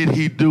did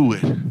he do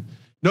it?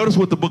 Notice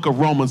what the book of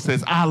Romans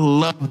says. I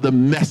love the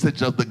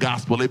message of the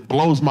gospel. It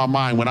blows my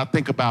mind when I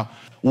think about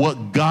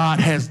what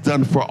God has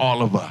done for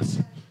all of us.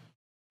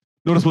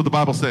 Notice what the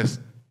Bible says.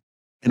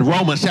 In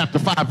Romans chapter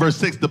 5, verse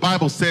 6, the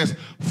Bible says,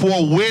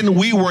 for when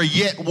we were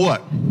yet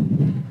what?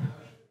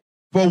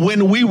 For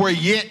when we were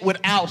yet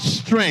without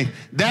strength.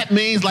 That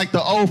means, like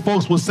the old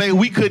folks would say,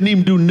 we couldn't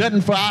even do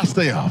nothing for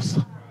ourselves.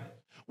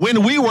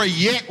 When we were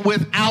yet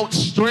without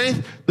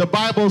strength, the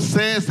Bible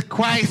says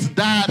Christ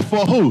died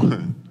for who?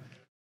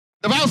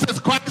 The Bible says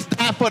Christ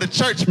died for the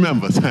church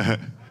members.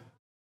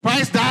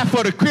 Christ died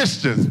for the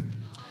Christians.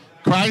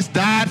 Christ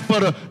died for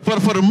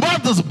the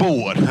mother's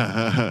board.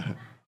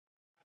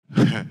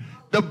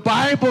 The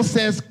Bible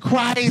says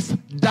Christ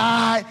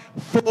died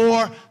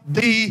for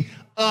the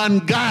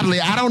ungodly.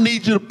 I don't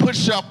need you to put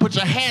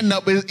your hand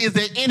up. Is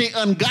there any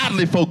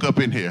ungodly folk up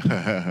in here?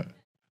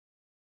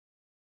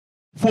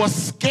 For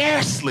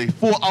scarcely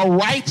for a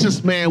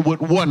righteous man would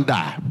one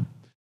die.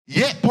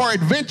 Yet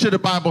peradventure, the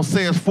Bible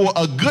says, for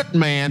a good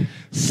man,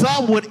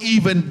 some would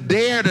even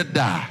dare to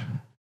die.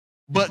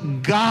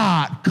 But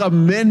God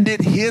commended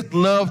his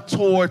love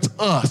towards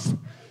us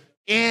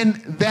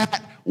in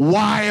that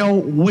while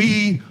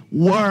we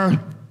were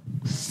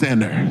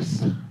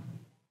sinners.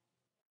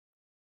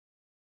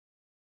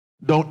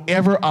 Don't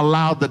ever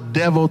allow the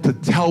devil to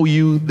tell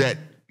you that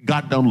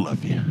God don't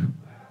love you.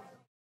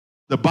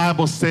 The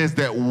Bible says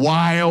that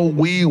while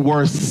we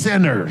were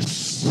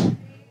sinners,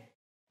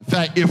 in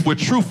fact, if we're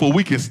truthful,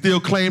 we can still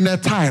claim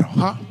that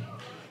title,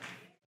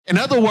 In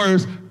other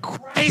words,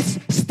 Christ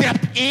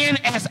stepped in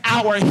as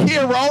our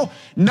hero,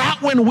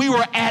 not when we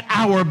were at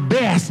our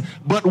best,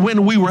 but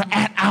when we were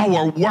at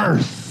our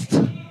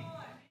worst.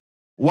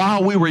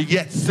 While we were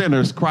yet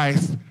sinners,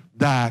 Christ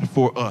died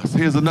for us.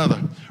 Here's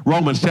another.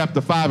 Romans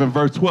chapter 5 and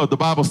verse 12. The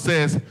Bible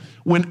says,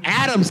 when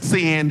Adam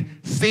sinned,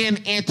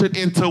 sin entered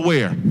into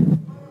where?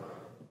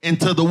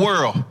 Into the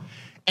world.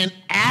 And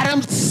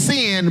Adam's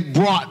sin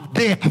brought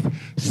death,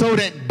 so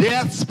that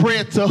death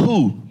spread to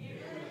who?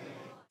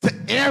 To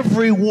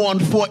everyone,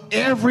 for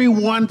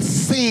everyone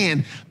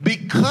sinned.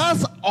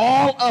 Because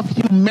all of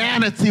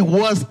humanity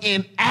was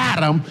in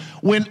Adam,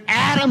 when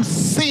Adam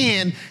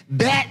sinned,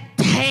 that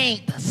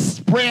taint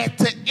spread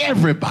to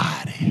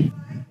everybody.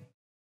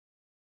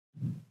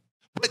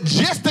 But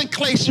just in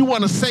case you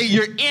want to say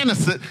you're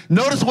innocent,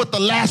 notice what the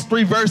last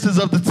three verses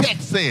of the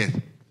text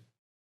said.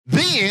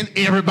 Then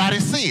everybody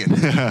sinned.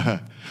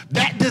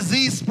 That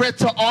disease spread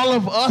to all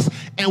of us,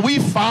 and we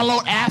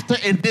followed after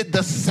and did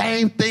the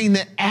same thing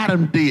that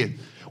Adam did.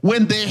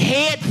 When the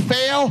head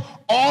fell,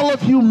 all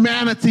of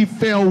humanity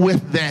fell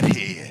with that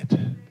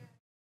head.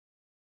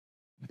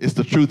 It's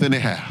the truth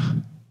anyhow.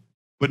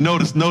 But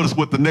notice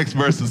what the next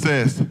verse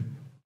says.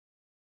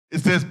 It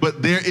says,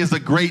 but there is a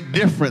great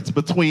difference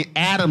between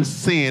Adam's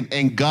sin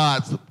and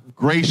God's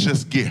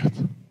gracious gift.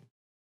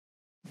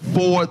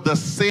 For the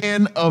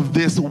sin of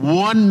this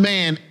one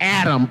man,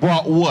 Adam,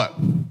 brought what?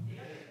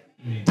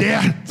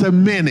 Death to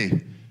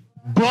many.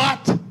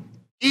 But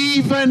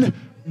even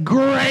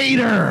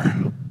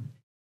greater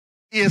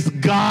is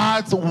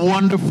God's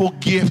wonderful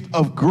gift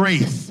of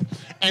grace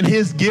and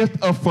his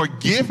gift of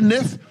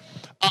forgiveness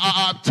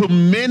to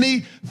many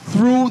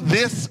through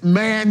this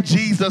man,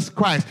 Jesus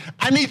Christ.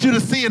 I need you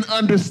to see and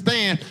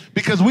understand,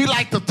 because we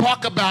like to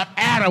talk about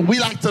Adam. We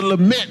like to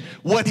lament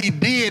what he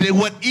did and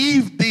what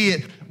Eve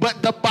did.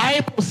 But the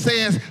Bible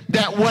says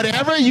that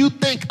whatever you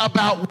think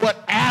about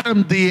what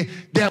Adam did,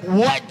 that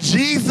what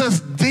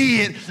Jesus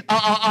did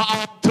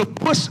to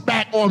push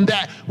back on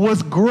that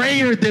was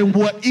greater than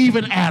what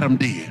even Adam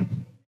did.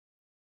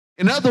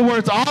 In other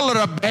words, all of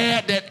the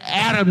bad that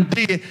Adam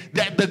did,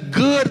 that the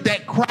good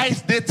that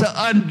Christ did to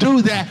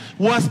undo that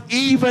was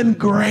even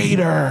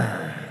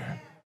greater.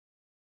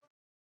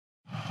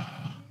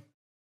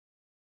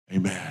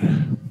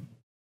 Amen.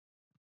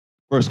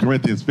 1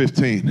 Corinthians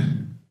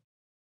 15.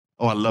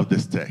 Oh, I love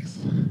this text.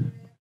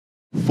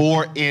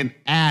 For in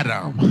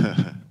Adam,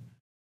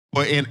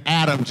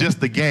 just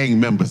the gang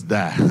members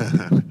die.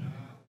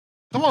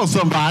 Come on,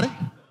 somebody.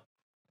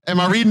 Am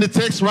I reading the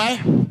text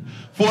right?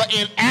 For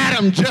in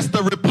Adam, just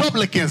the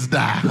Republicans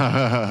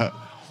die.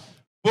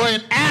 For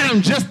in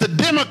Adam, just the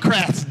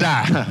Democrats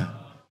die.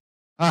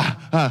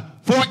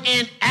 For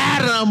in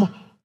Adam,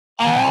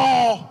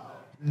 all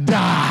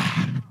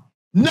die.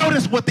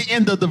 Notice what the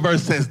end of the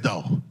verse says,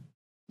 though.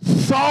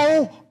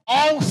 So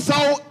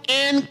also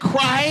in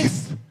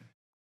Christ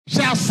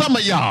shall some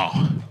of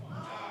y'all.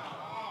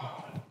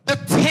 The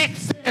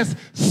text says,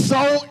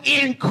 so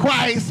in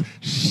Christ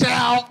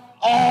shall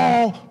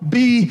all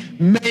be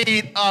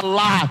made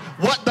alive.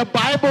 What the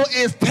Bible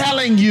is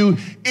telling you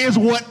is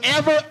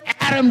whatever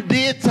Adam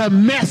did to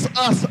mess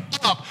us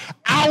up,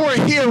 our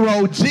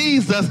hero,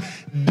 Jesus,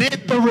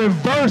 did the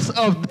reverse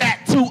of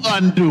that to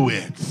undo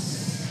it.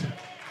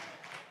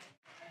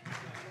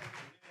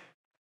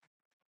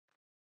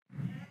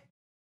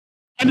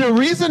 And the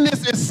reason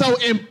this is so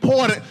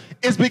important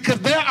is because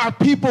there are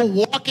people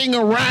walking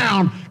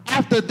around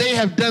after they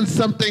have done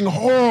something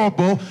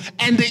horrible,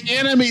 and the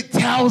enemy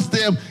tells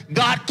them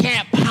God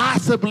can't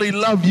possibly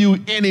love you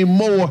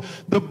anymore.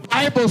 The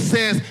Bible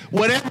says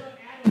whatever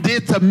Adam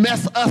did to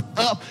mess us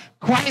up,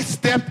 Christ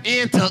stepped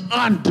in to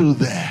undo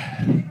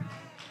that.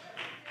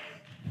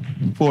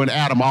 For in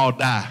Adam all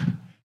die,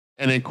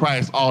 and in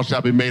Christ all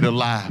shall be made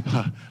alive.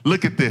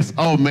 Look at this.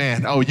 Oh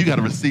man, oh, you got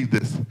to receive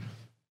this.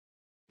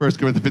 1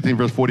 Corinthians 15,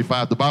 verse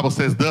 45, the Bible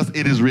says, thus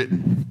it is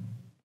written,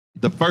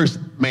 the first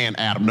man,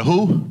 Adam, the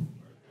who?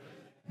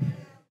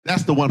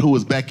 That's the one who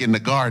was back in the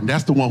garden.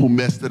 That's the one who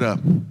messed it up.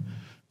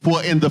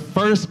 For in the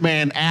first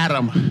man,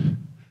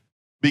 Adam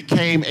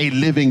became a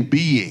living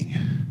being,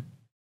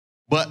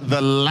 but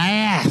the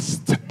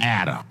last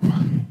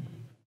Adam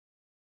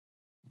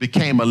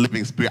became a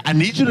living spirit. I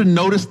need you to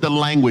notice the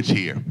language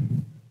here.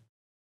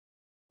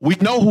 We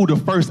know who the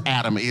first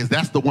Adam is.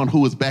 That's the one who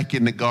was back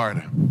in the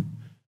garden.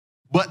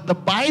 But the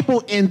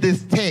Bible in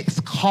this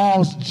text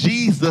calls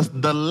Jesus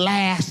the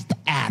last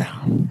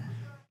Adam.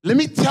 Let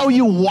me tell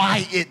you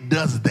why it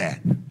does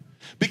that.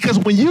 Because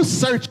when you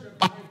search,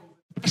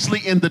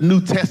 especially in the New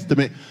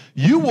Testament,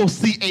 you will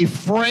see a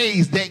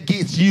phrase that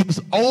gets used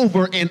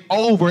over and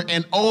over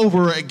and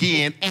over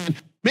again. And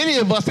many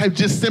of us have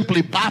just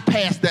simply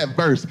bypassed that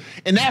verse.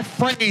 And that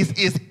phrase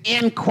is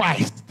in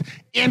Christ.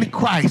 In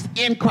Christ,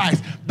 in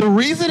Christ. The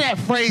reason that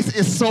phrase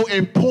is so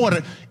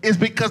important is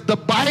because the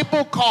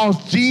Bible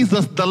calls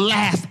Jesus the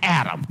last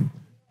Adam.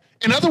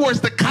 In other words,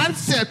 the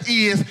concept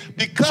is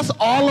because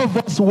all of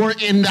us were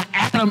in the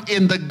Adam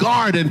in the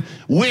garden,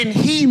 when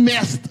he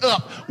messed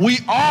up, we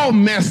all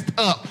messed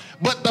up.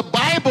 But the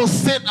Bible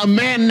sent a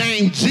man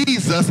named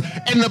Jesus,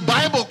 and the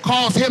Bible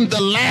calls him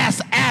the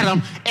last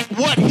Adam. And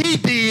what he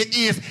did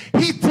is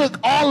he took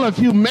all of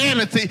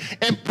humanity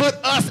and put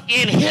us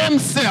in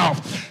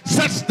himself,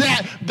 such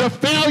that the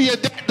failure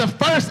that the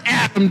first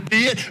Adam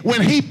did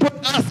when he put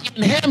us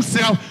in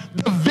himself,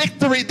 the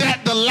victory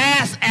that the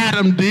last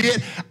Adam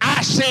did,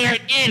 I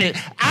shared in it.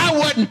 I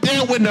wasn't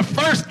there when the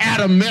first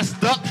Adam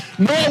messed up,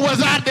 nor was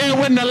I there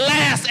when the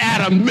last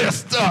Adam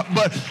messed up,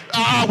 but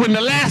when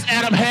the last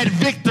Adam had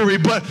victory.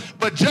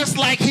 But just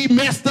like he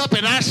messed up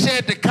and I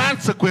shared the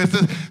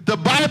consequences, the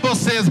Bible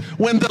says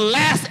when the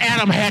last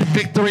Adam had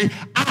victory,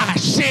 I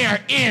share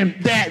in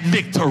that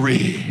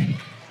victory.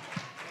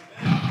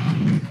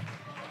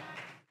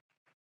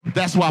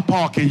 That's why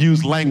Paul can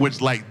use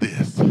language like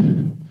this.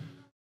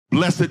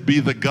 Blessed be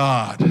the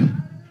God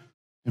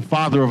and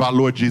Father of our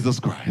Lord Jesus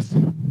Christ,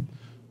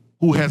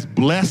 who has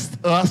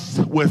blessed us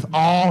with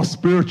all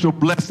spiritual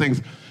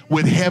blessings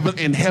with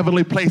in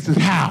heavenly places.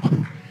 How?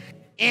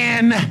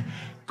 In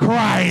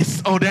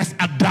Christ. Oh, that's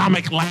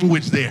Adamic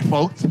language there,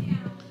 folks.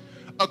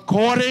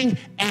 According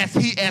as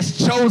he has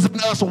chosen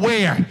us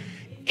where?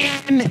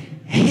 In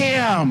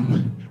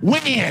him.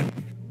 When?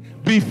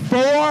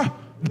 Before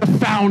the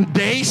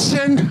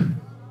foundation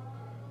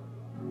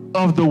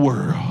of the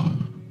world.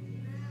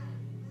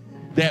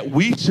 That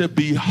we should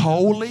be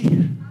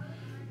holy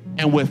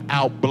and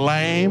without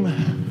blame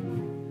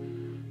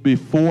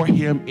before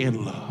him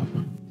in love.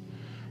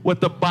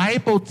 What the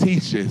Bible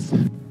teaches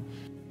is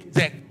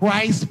that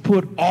Christ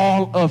put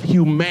all of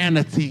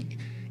humanity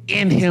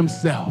in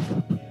himself.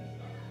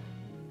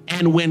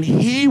 And when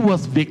he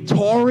was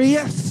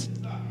victorious,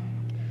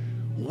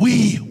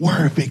 we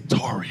were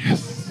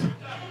victorious.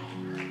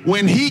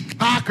 When he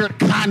conquered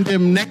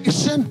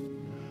condemnation,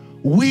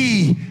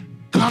 we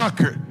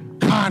conquered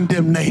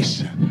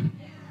condemnation.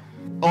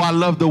 Oh, I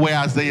love the way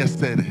Isaiah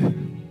said it.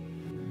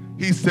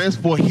 He says,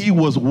 for he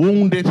was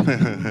wounded.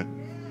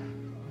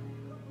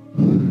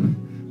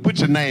 Put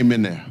your name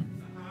in there.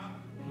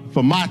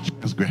 For my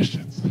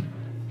transgressions.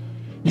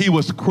 He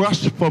was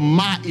crushed for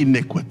my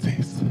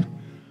iniquities.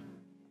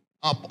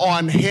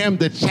 upon him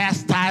the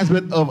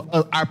chastisement of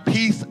our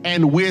peace,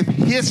 and with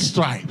his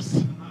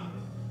stripes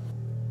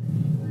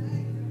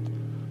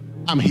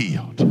I'm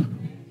healed.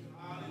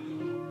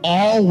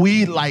 All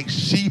we like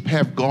sheep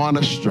have gone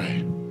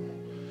astray.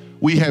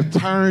 We have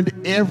turned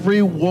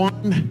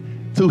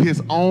everyone to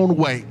his own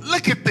way.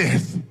 Look at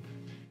this.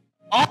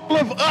 All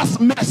of us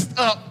messed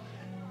up.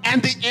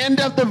 And the end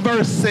of the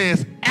verse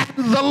says, and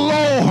the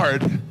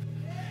Lord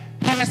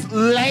has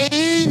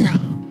laid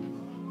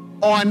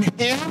on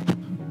him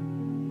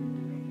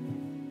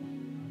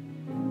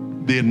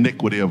the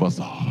iniquity of us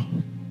all.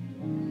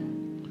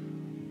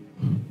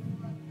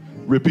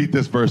 Repeat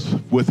this verse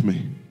with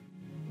me.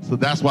 So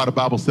that's why the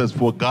Bible says,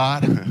 for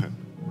God,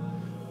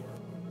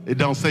 it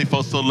don't say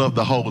for so loved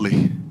the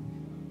holy.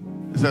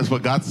 It says, for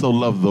God so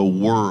loved the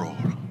world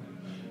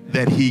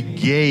that he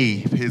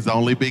gave his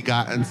only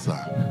begotten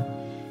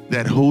son,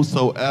 that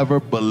whosoever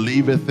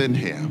believeth in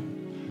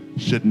him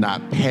should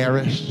not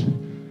perish,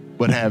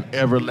 but have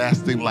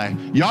everlasting life.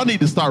 Y'all need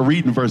to start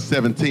reading verse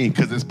 17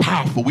 because it's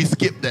powerful. We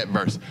skipped that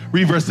verse.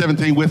 Read verse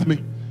 17 with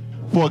me.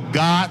 For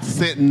God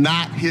sent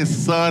not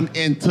his son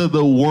into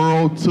the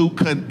world to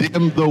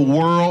condemn the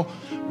world,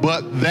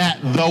 but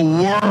that the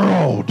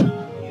world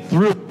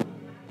through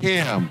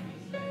him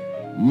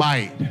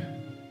might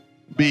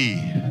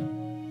be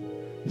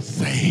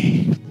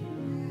saved.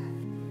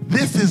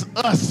 This is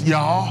us,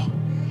 y'all.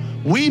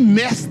 We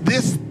messed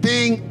this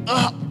thing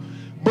up,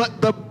 but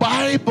the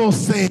Bible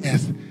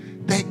says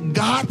that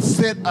God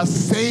sent a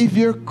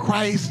Savior,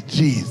 Christ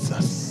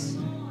Jesus,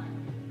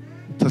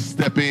 to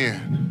step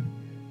in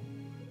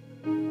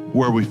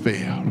where we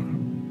failed.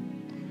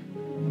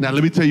 Now,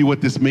 let me tell you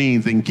what this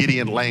means in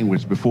Gideon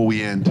language before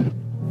we end.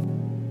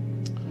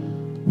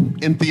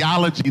 In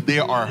theology,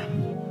 there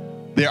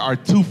are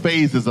two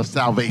phases of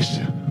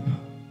salvation.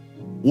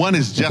 One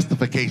is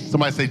justification.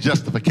 Somebody say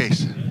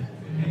justification.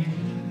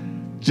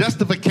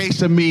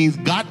 Justification means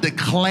God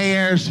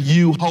declares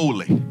you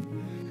holy.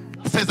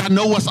 God says, I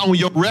know what's on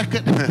your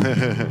record.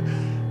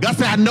 God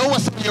said, I know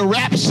what's on your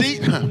rap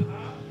sheet,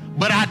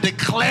 but I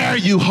declare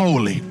you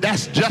holy.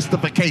 That's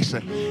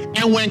justification.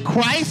 And when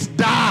Christ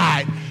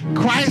died,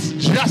 Christ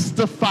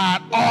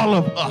justified all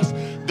of us.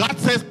 God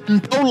says,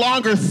 I no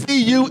longer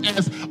see you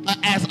as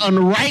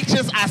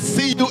unrighteous. I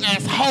see you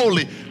as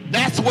holy.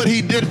 That's what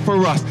he did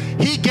for us.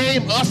 He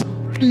gave us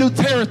new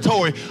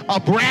territory, a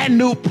brand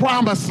new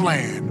promised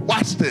land.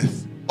 Watch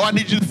this. Oh, I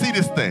need you to see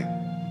this thing.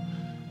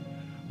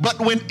 But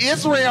when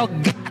Israel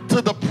got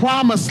to the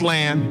promised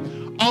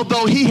land,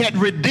 although he had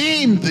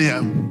redeemed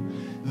them,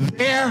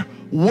 there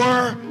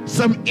were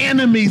some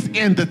enemies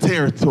in the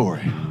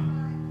territory.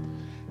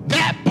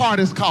 That part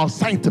is called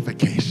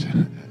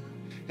sanctification.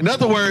 In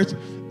other words,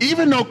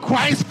 even though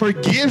Christ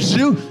forgives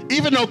you,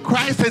 even though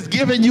Christ has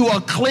given you a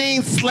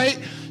clean slate,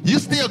 you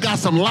still got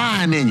some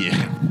lying in you.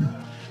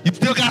 You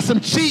still got some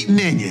cheating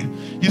in you.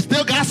 You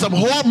still got some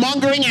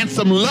whoremongering and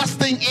some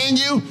lusting in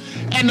you.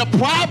 And the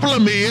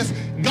problem is,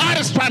 God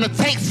is trying to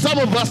take some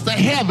of us to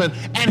heaven.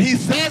 And he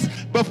says,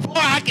 before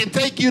I can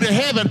take you to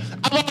heaven,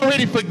 I've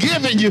already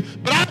forgiven you,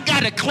 but I've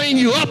got to clean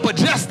you up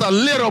just a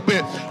little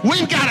bit.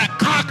 We've got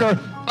to conquer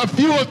a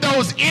few of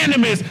those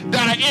enemies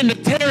that are in the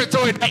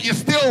territory that you're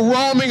still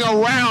roaming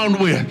around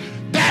with.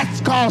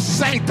 That's called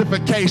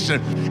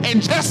sanctification.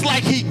 And just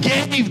like he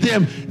gave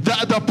them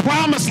the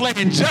promised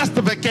land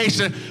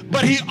justification,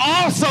 but he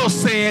also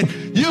said,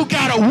 you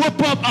got to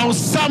whoop up on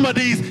some of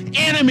these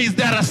enemies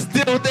that are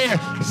still there.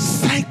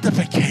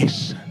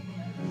 Sanctification.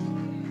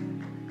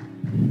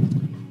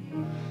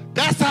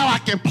 That's how I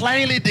can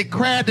plainly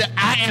declare that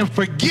I am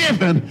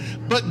forgiven,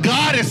 but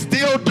God is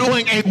still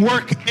doing a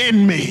work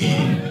in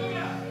me.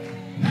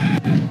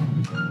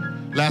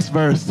 Last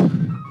verse.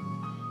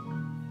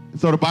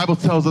 So the Bible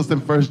tells us in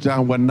 1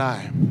 John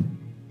 1:9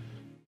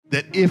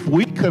 that if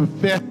we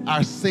confess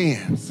our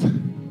sins,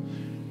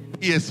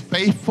 he is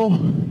faithful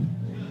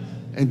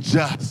and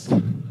just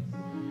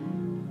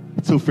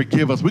to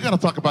forgive us. We're going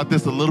to talk about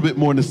this a little bit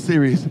more in the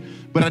series,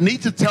 but I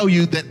need to tell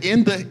you that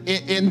in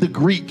the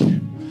Greek,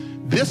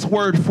 this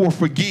word for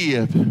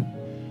forgive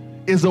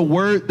is a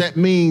word that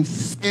means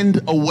send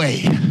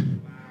away.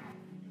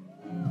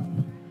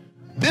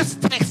 This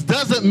text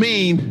doesn't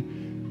mean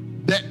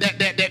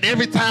that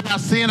every time I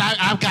sin,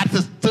 I've got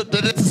to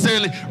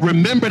necessarily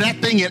remember that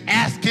thing and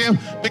ask him,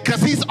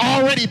 because he's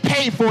already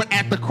paid for it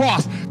at the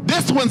cross.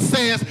 This one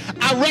says,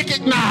 I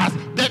recognize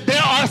that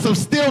there are some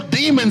still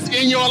demons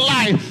in your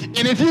life.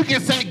 And if you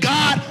can say,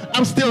 God,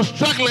 I'm still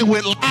struggling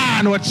with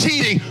lying or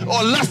cheating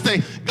or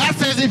lusting, God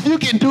says, if you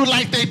can do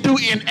like they do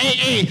in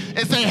AA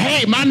and say,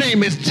 hey, my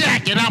name is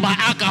Jack and I'm an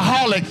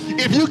alcoholic.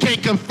 If you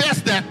can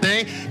confess that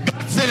thing,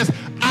 God says,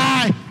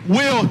 I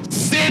will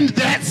send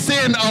that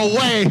sin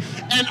away,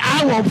 and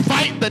I will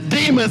fight the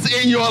demons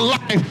in your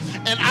life,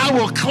 and I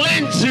will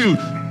cleanse you.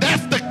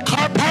 That's the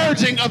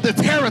purging of the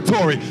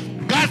territory.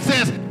 God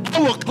says, I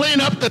will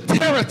clean up the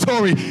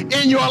territory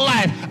in your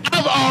life.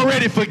 I've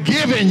already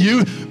forgiven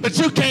you, but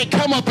you can't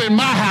come up in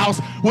my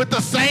house with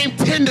the same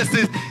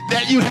tendencies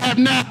that you have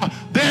now.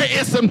 There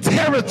is some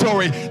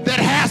territory that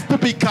has to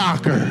be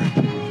conquered.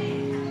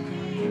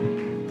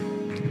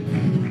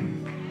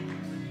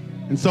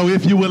 And so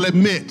if you will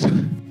admit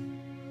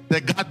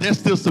that, God, there's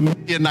still some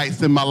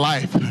Midianites in my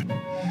life.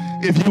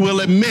 If you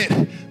will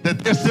admit that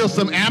there's still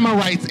some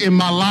Amorites in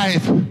my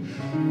life.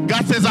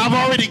 God says, I've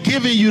already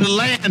given you the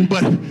land,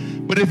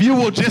 but if you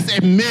will just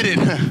admit it,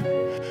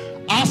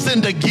 I'll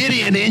send a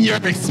Gideon in your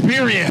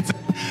experience.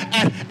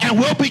 And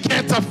we'll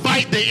begin to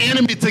fight the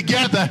enemy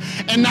together.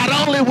 And not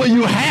only will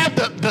you have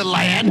the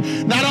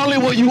land, not only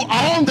will you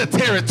own the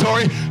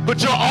territory,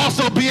 but you'll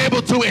also be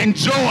able to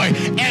enjoy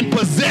and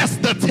possess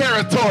the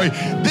territory.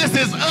 This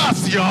is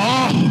us,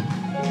 y'all.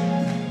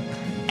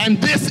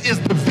 And this is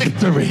the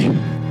victory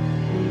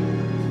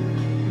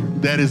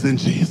that is in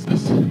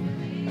Jesus.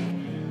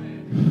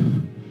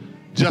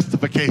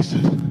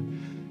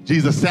 Justification.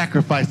 Jesus'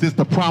 sacrifice is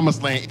the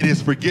promised land. It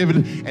is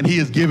forgiven, and he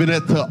has given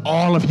it to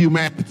all of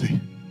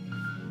humanity.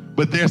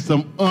 But there's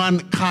some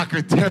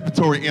unconquered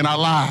territory in our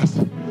lives.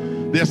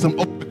 There's some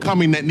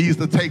overcoming that needs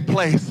to take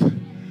place.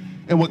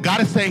 And what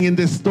God is saying in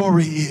this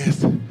story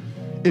is,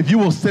 if you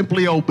will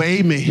simply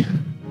obey me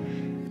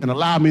and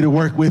allow me to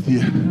work with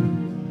you,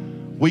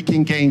 we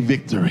can gain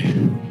victory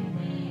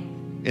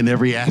in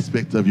every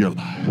aspect of your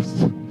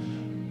lives. I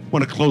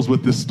want to close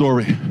with this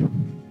story.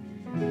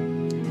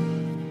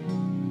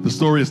 The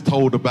story is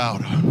told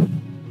about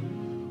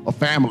a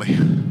family.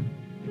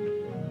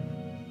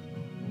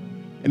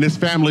 And this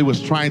family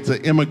was trying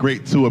to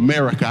immigrate to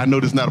America. I know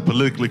this is not a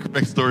politically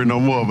correct story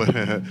no more,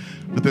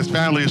 but this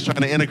family is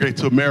trying to integrate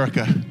to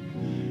America.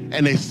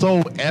 And they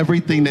sold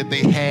everything that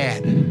they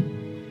had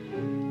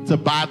to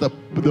buy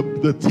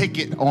the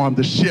ticket on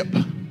the ship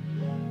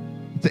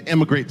to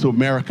immigrate to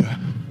America.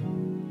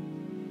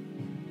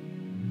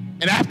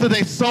 And after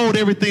they sold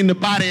everything to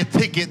buy their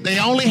ticket, they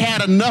only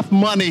had enough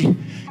money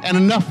and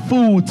enough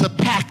food to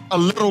pack a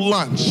little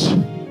lunch.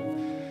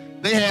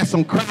 They had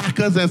some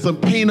crackers and some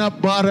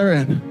peanut butter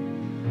and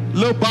a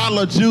little bottle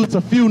of juice,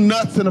 a few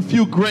nuts and a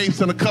few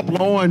grapes and a couple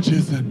of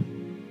oranges.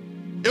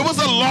 And it was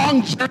a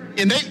long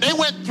journey, and they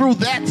went through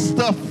that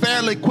stuff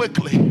fairly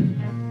quickly.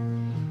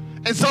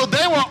 And so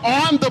they were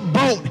on the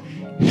boat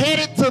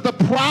headed to the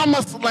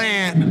promised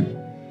land,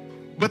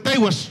 but they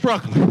were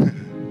struggling.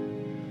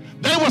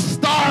 They were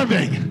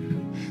starving.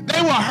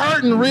 They were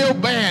hurting real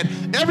bad.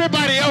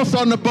 Everybody else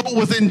on the boat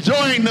was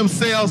enjoying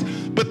themselves,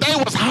 but they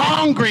was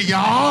hungry,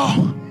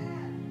 y'all.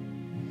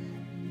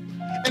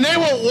 And they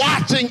were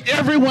watching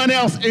everyone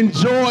else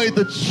enjoy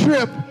the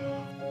trip.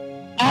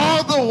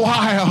 All the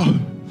while,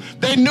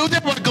 they knew they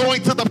were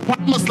going to the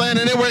promised land,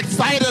 and they were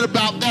excited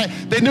about that.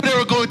 They knew they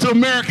were going to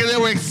America. They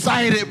were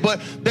excited,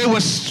 but they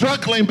were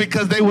struggling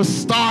because they were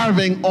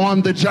starving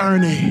on the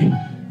journey.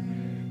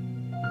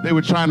 They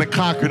were trying to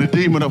conquer the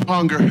demon of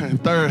hunger and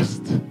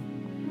thirst.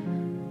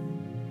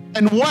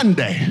 And one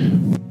day,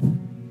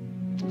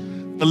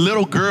 the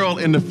little girl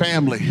in the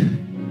family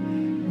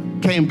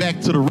came back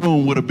to the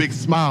room with a big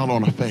smile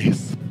on her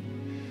face.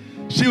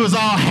 She was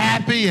all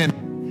happy,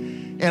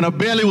 and her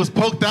belly was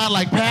poked out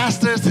like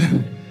pastors,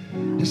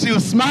 and she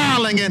was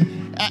smiling,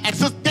 and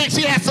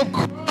she had some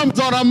crumbs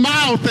on her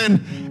mouth, and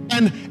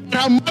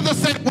her mother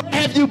said, "Where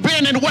have you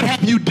been and what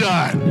have you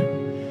done?"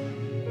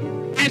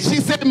 And she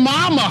said,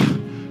 "Mama,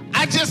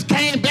 I just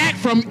came back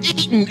from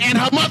eating." And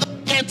her mother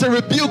began to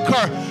rebuke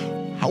her.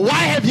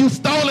 "Why have you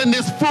stolen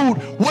this food?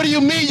 What do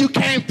you mean you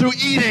came through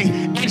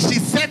eating?" And she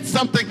said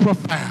something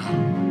profound.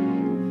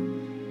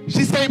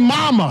 She said,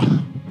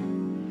 "Mama,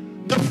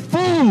 the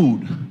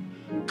food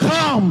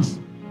comes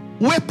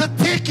with the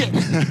ticket."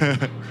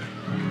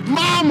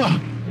 "Mama,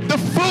 the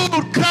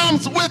food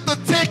comes with the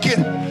ticket."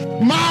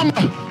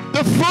 "Mama,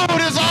 the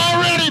food is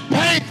already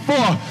paid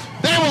for."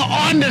 They were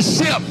on the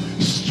ship,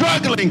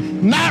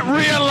 struggling, not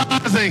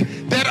realizing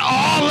that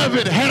all of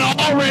it had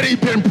already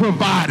been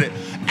provided.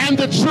 And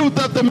the truth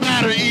of the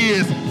matter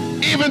is,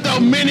 even though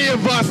many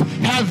of us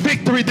have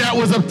victory that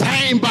was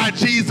obtained by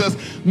Jesus,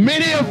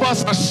 many of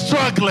us are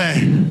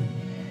struggling,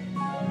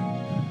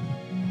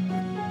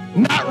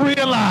 not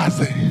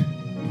realizing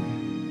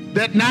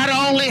that not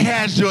only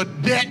has your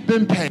debt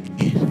been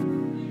paid,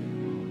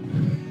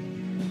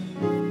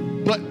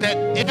 but that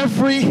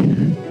every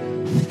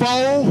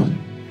foe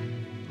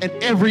and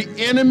every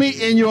enemy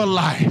in your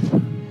life,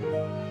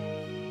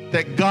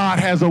 that God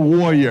has a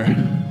warrior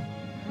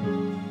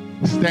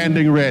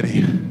standing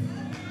ready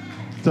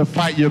to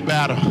fight your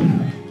battle,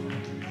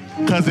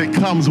 because it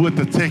comes with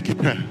the ticket.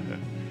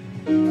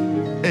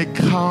 It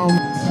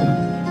comes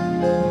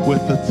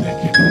with the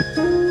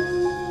ticket.